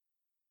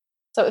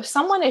 So if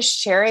someone is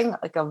sharing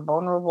a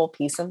vulnerable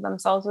piece of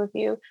themselves with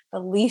you, the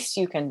least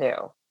you can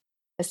do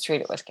is treat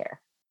it with care.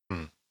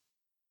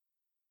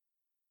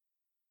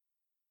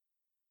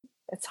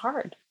 It's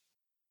hard.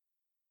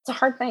 It's a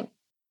hard thing.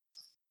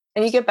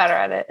 And you get better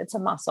at it. It's a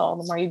muscle.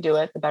 The more you do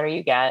it, the better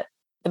you get,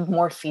 the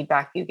more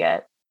feedback you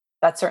get.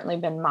 That's certainly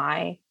been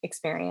my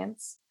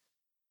experience.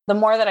 The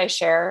more that I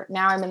share,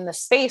 now I'm in the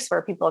space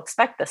where people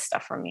expect this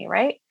stuff from me,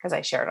 right? Because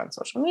I share it on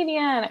social media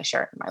and I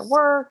share it in my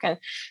work. And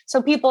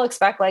so people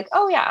expect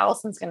oh yeah,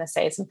 Alyson's going to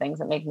say some things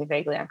that make me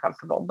vaguely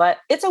uncomfortable, but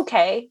it's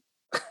okay.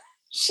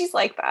 She's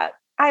like that.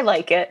 I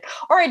like it.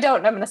 Or I don't,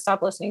 and I'm going to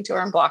stop listening to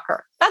her and block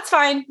her. That's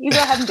fine. You go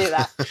ahead and do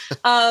that.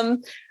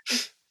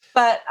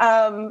 But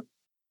then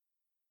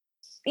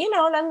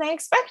they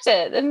expect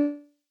it,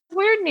 and it's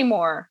weird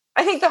anymore.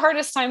 I think the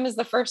hardest time is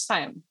the first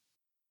time,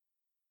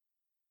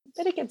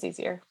 but it gets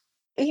easier.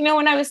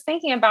 When I was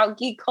thinking about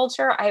geek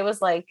culture, I was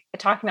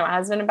talking to my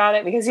husband about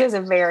it, because he has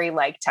a very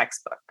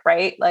textbook,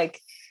 right?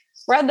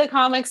 Read the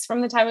comics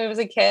from the time I was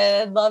a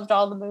kid, loved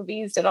all the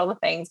movies, did all the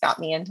things, got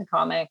me into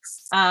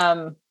comics.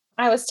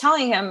 I was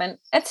telling him, and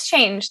it's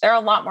changed. There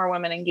are a lot more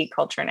women in geek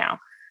culture now,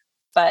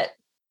 but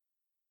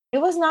it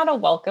was not a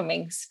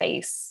welcoming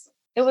space.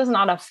 It was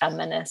not a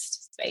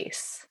feminist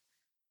space.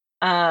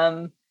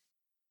 And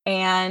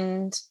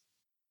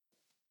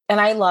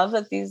I love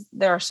that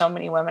there are so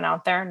many women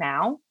out there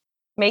now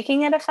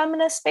making it a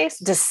feminist space,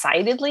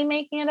 decidedly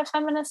making it a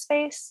feminist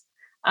space.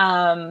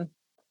 But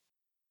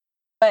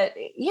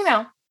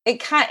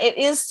it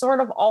is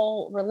sort of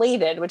all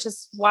related, which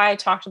is why I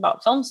talked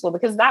about film school,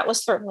 because that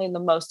was certainly the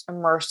most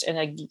immersed in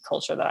a geek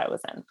culture that I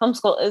was in. Film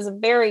school is a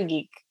very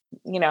geek,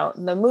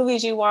 the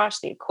movies you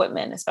watch, the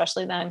equipment,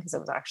 especially then, because it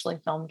was actually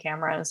film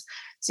cameras.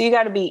 So you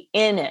got to be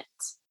in it,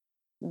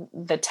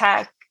 the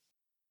tech,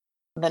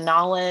 the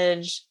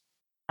knowledge,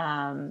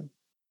 the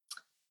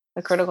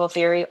critical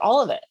theory,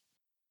 all of it.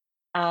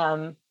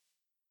 And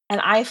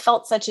I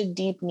felt such a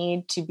deep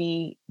need to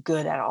be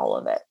good at all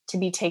of it, to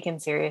be taken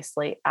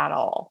seriously at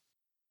all.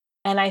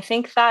 And I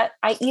think that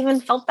I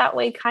even felt that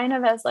way kind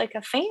of as like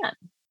a fan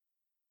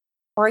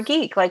or a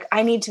geek. Like,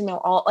 I need to know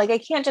all, like, I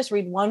can't just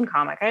read one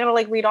comic. I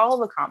gotta read all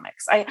the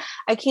comics. I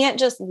can't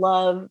just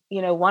love,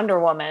 Wonder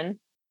Woman.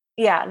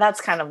 Yeah,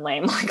 that's kind of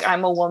lame. Like,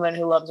 I'm a woman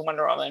who loves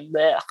Wonder Woman.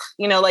 Blech.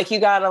 You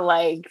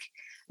gotta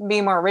be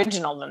more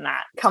original than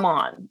that. Come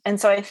on. And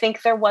so I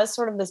think there was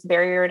sort of this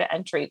barrier to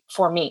entry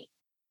for me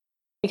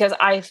because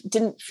I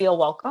didn't feel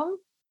welcome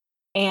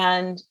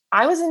and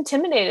I was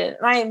intimidated.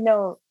 And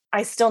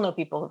I still know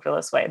people who feel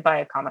this way by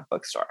a comic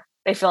book store.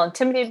 They feel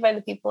intimidated by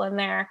the people in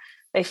there.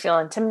 They feel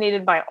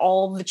intimidated by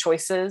all the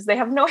choices. They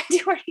have no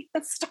idea where to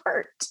even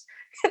start.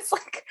 It's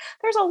like,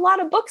 there's a lot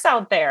of books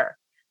out there.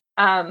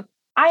 I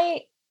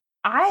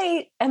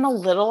am a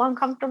little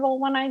uncomfortable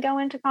when I go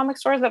into comic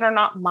stores that are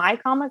not my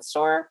comic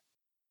store.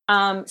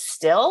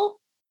 Still.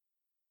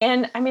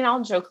 And I mean,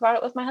 I'll joke about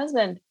it with my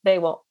husband. They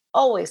will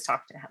always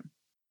talk to him.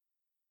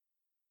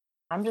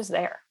 I'm just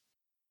there.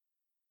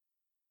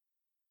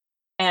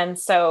 And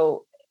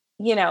so,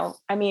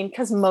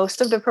 because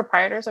most of the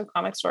proprietors of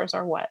comic stores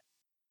are what?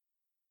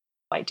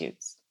 White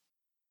dudes.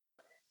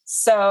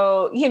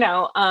 So,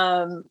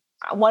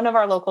 one of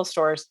our local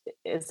stores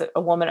is a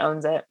woman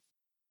owns it.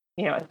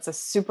 It's a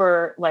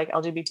super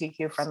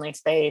LGBTQ friendly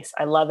space.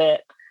 I love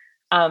it.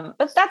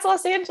 But that's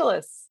Los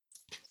Angeles.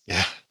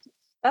 Yeah.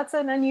 That's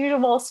an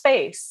unusual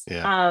space.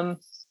 Yeah.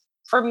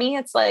 For me,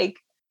 it's like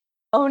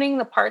owning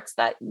the parts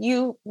that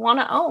you want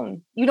to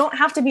own. You don't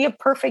have to be a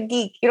perfect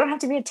geek. You don't have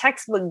to be a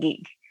textbook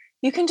geek.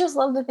 You can just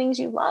love the things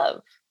you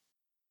love,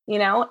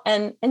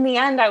 and in the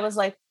end, I was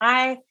like,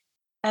 I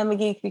am a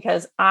geek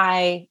because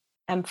I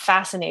am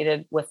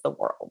fascinated with the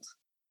world.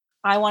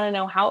 I want to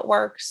know how it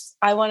works.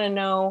 I want to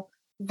know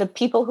the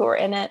people who are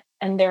in it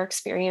and their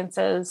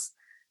experiences.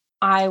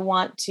 I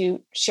want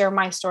to share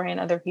my story and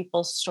other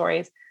people's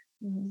stories.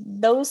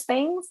 Those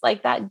things,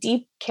 like that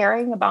deep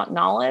caring about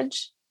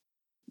knowledge,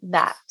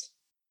 that's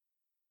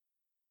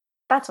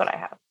what I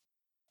have.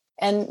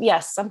 And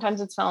yes, sometimes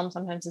it's film,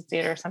 sometimes it's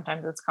theater,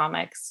 sometimes it's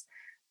comics.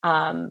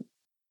 But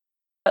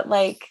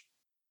I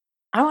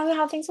want to know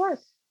how things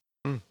work.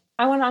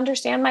 I want to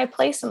understand my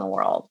place in the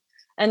world.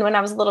 And when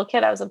I was a little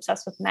kid, I was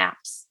obsessed with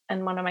maps.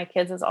 And one of my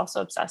kids is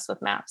also obsessed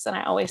with maps. And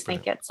I always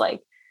think it's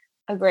like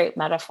a great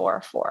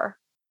metaphor for,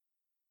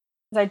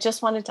 because I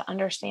just wanted to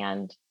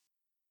understand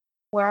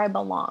where I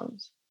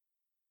belonged.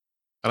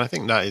 And I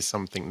think that is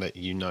something that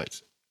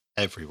unites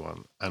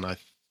everyone. And I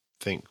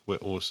think we're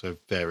also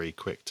very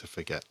quick to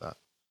forget that.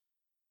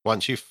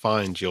 Once you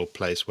find your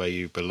place where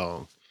you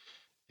belong,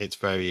 it's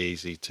very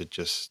easy to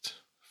just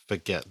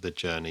forget the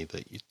journey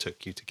that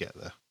took you to get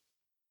there.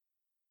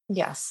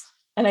 Yes.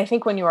 And I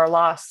think when you are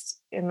lost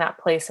in that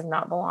place of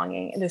not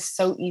belonging, it is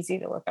so easy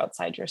to look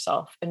outside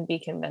yourself and be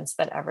convinced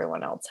that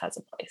everyone else has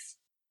a place.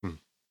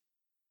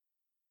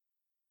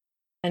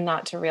 And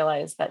not to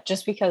realize that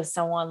just because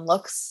someone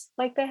looks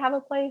like they have a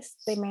place,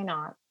 they may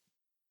not.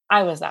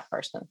 I was that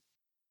person.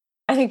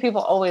 I think people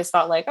always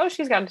thought oh,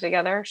 she's got it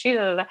together.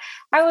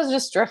 I was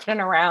just drifting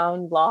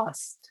around,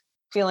 lost,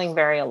 feeling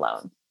very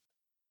alone.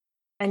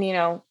 And,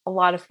 a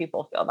lot of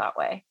people feel that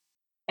way.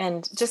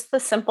 And just the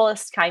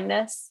simplest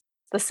kindness,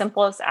 the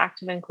simplest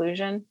act of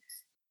inclusion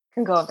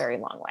can go a very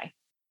long way.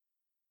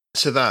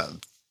 So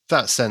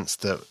that sense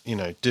that,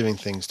 doing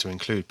things to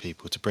include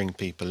people, to bring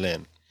people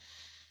in,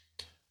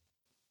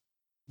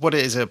 what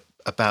it is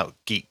about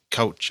geek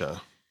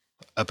culture,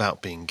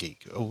 about being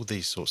geek, all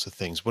these sorts of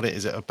things, what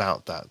is it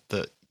about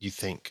that you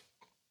think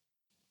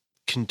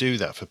can do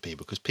that for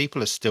people? Because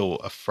people are still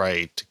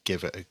afraid to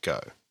give it a go.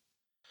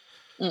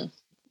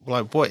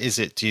 What is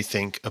it, do you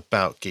think,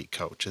 about geek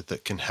culture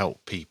that can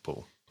help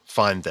people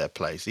find their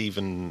place,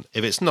 even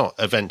if it's not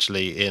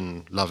eventually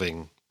in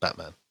loving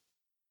Batman?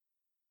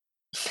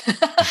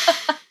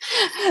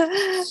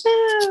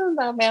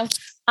 Batman.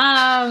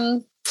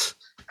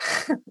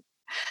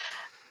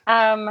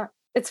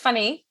 It's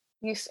funny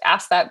you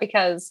asked that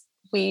because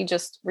we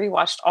just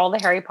rewatched all the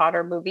Harry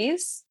Potter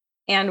movies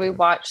and we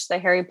watched the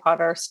Harry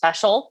Potter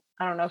special.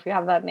 I don't know if you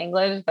have that in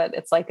English, but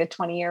it's like a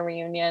 20-year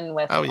reunion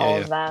with all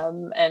of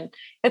them. And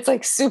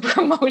it's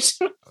super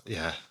emotional.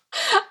 Yeah.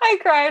 I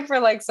cried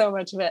for so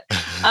much of it.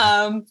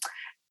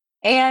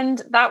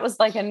 And that was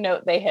like a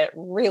note they hit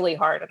really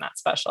hard in that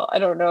special. I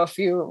don't know if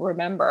you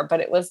remember, but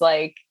it was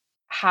like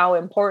how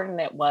important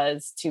it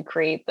was to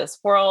create this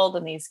world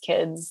and these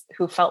kids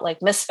who felt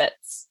like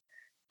misfits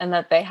and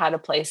that they had a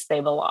place they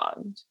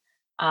belonged.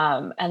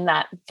 And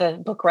that the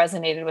book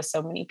resonated with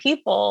so many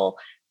people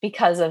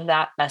because of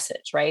that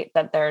message, right?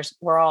 That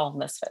we're all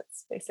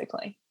misfits,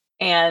 basically.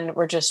 And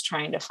we're just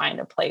trying to find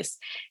a place.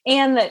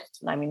 And that,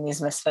 I mean,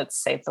 these misfits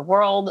save the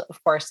world,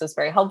 of course, is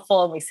very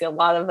helpful. And we see a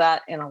lot of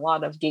that in a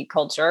lot of geek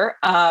culture,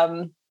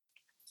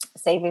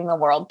 saving the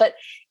world. But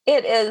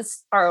it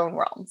is our own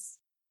worlds,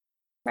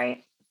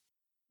 right?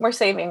 We're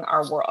saving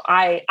our world.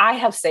 I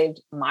have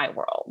saved my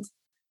world.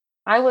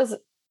 I was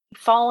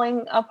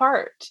falling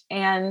apart,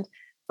 and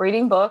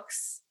reading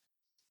books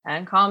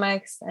and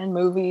comics and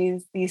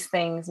movies, these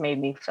things made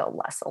me feel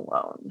less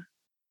alone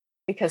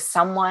because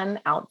someone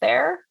out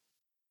there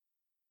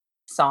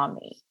saw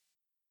me.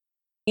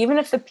 Even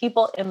if the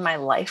people in my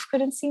life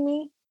couldn't see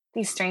me,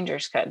 these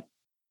strangers could.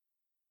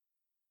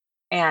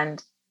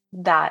 And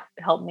that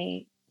helped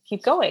me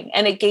keep going.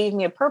 And it gave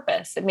me a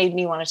purpose. It made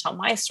me want to tell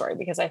my story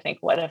because I think,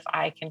 what if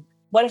I can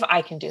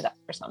do that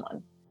for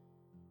someone?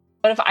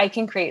 What if I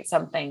can create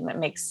something that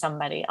makes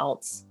somebody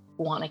else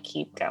want to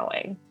keep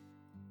going?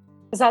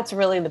 Because that's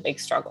really the big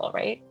struggle,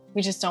 right?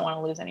 We just don't want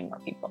to lose any more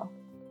people.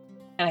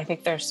 And I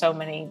think there's so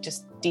many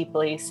just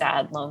deeply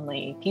sad,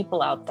 lonely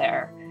people out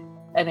there.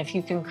 And if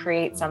you can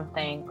create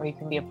something, or you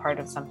can be a part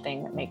of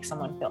something that makes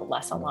someone feel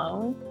less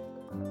alone,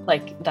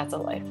 like, that's a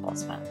life well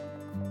spent.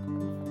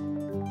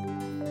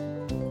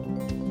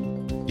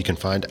 You can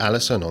find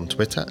Alyson on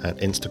Twitter and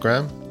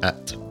Instagram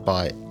at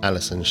by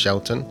Alyson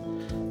Shelton.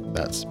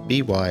 That's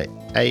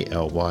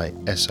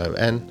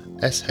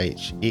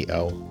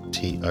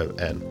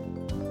BYALYSONSHELTON.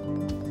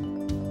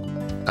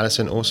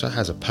 Alyson also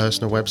has a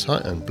personal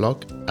website and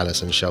blog,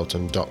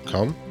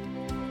 alysonshelton.com.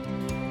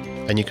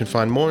 And you can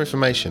find more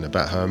information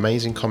about her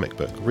amazing comic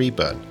book,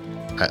 Reburn,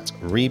 at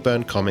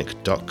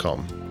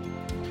reburncomic.com,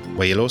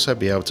 where you'll also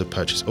be able to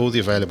purchase all the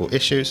available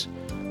issues,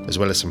 as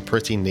well as some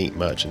pretty neat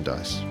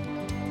merchandise.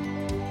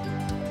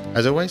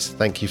 As always,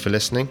 thank you for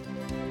listening.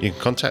 You can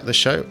contact the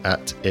show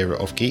at Era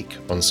of Geek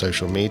on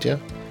social media,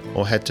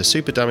 or head to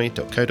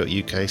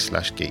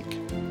superdummy.co.uk/geek.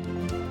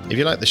 If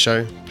you like the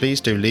show, please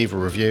do leave a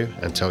review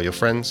and tell your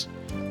friends.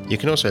 You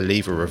can also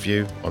leave a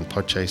review on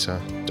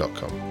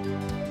podchaser.com.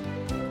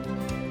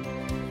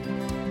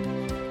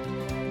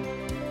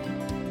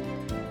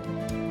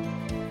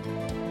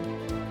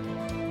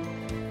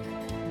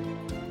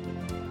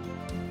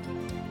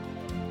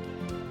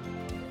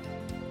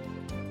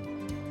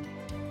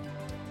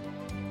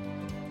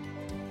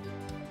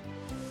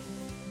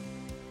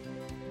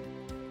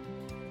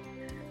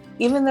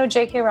 Even though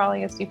J.K.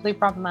 Rowling is deeply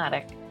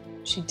problematic,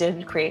 she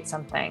did create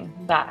something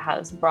that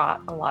has brought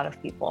a lot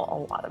of people a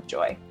lot of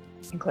joy,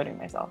 including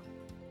myself.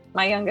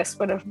 My youngest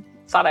would have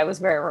thought I was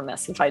very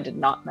remiss if I did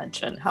not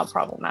mention how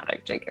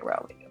problematic J.K.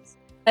 Rowling is.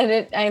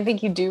 And I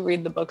think you do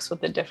read the books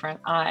with a different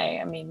eye.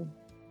 I mean,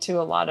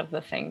 to a lot of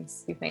the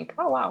things you think,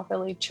 oh, wow,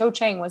 really? Cho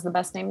Chang was the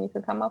best name you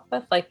could come up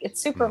with? Like,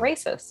 it's super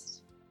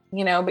racist,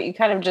 but you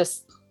kind of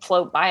just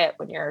float by it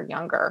when you're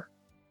younger.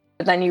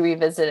 But then you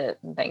revisit it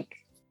and think,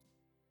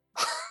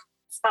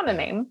 not a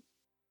name.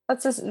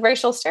 That's a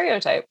racial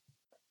stereotype.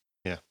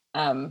 Yeah.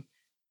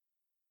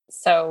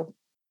 So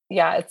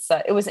yeah,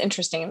 it was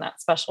interesting in that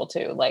special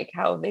too, like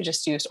how they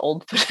just used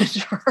old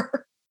footage for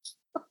her.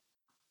 It's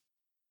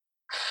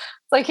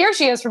like, here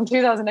she is from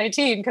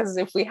 2018, because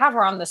if we have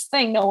her on this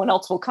thing, no one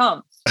else will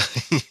come.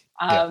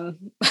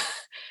 And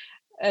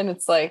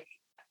it's like,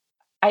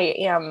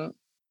 I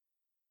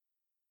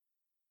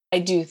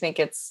do think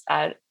it's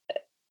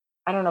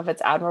I don't know if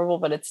it's admirable,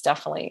 but it's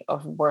definitely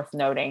worth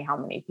noting how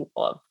many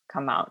people have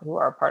come out who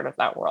are a part of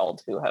that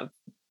world who have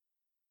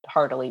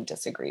heartily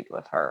disagreed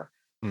with her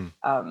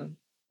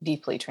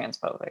deeply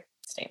transphobic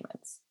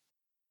statements.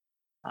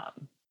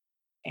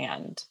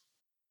 And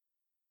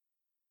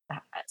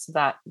so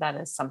that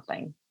is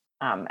something.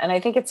 And I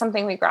think it's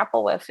something we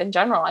grapple with in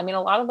general. I mean,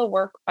 a lot of the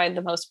work by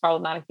the most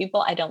problematic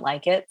people, I don't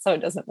like it. So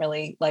it doesn't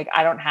really, like,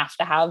 I don't have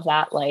to have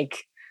that,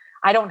 like,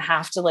 I don't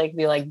have to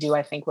be like, do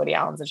I think Woody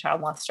Allen's a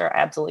child molester? I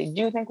absolutely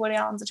do think Woody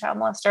Allen's a child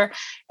molester.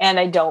 And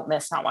I don't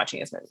miss not watching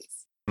his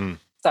movies.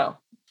 So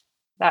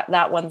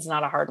that one's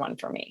not a hard one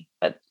for me.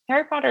 But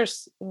Harry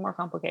Potter's more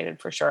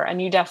complicated for sure. And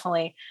you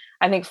definitely,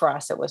 I think for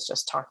us, it was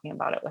just talking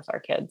about it with our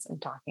kids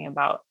and talking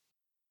about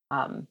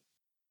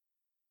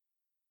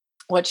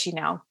what she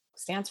now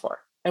stands for.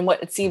 And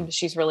what it seems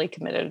she's really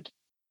committed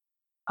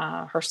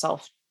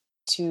herself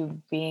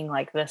to being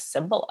like this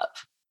symbol of.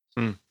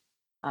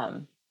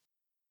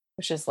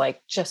 Which is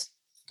like just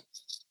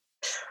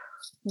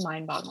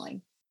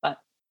mind-boggling. But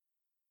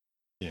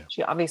yeah,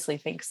 she obviously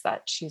thinks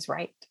that she's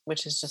right,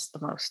 which is just the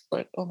most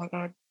like, oh my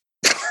God.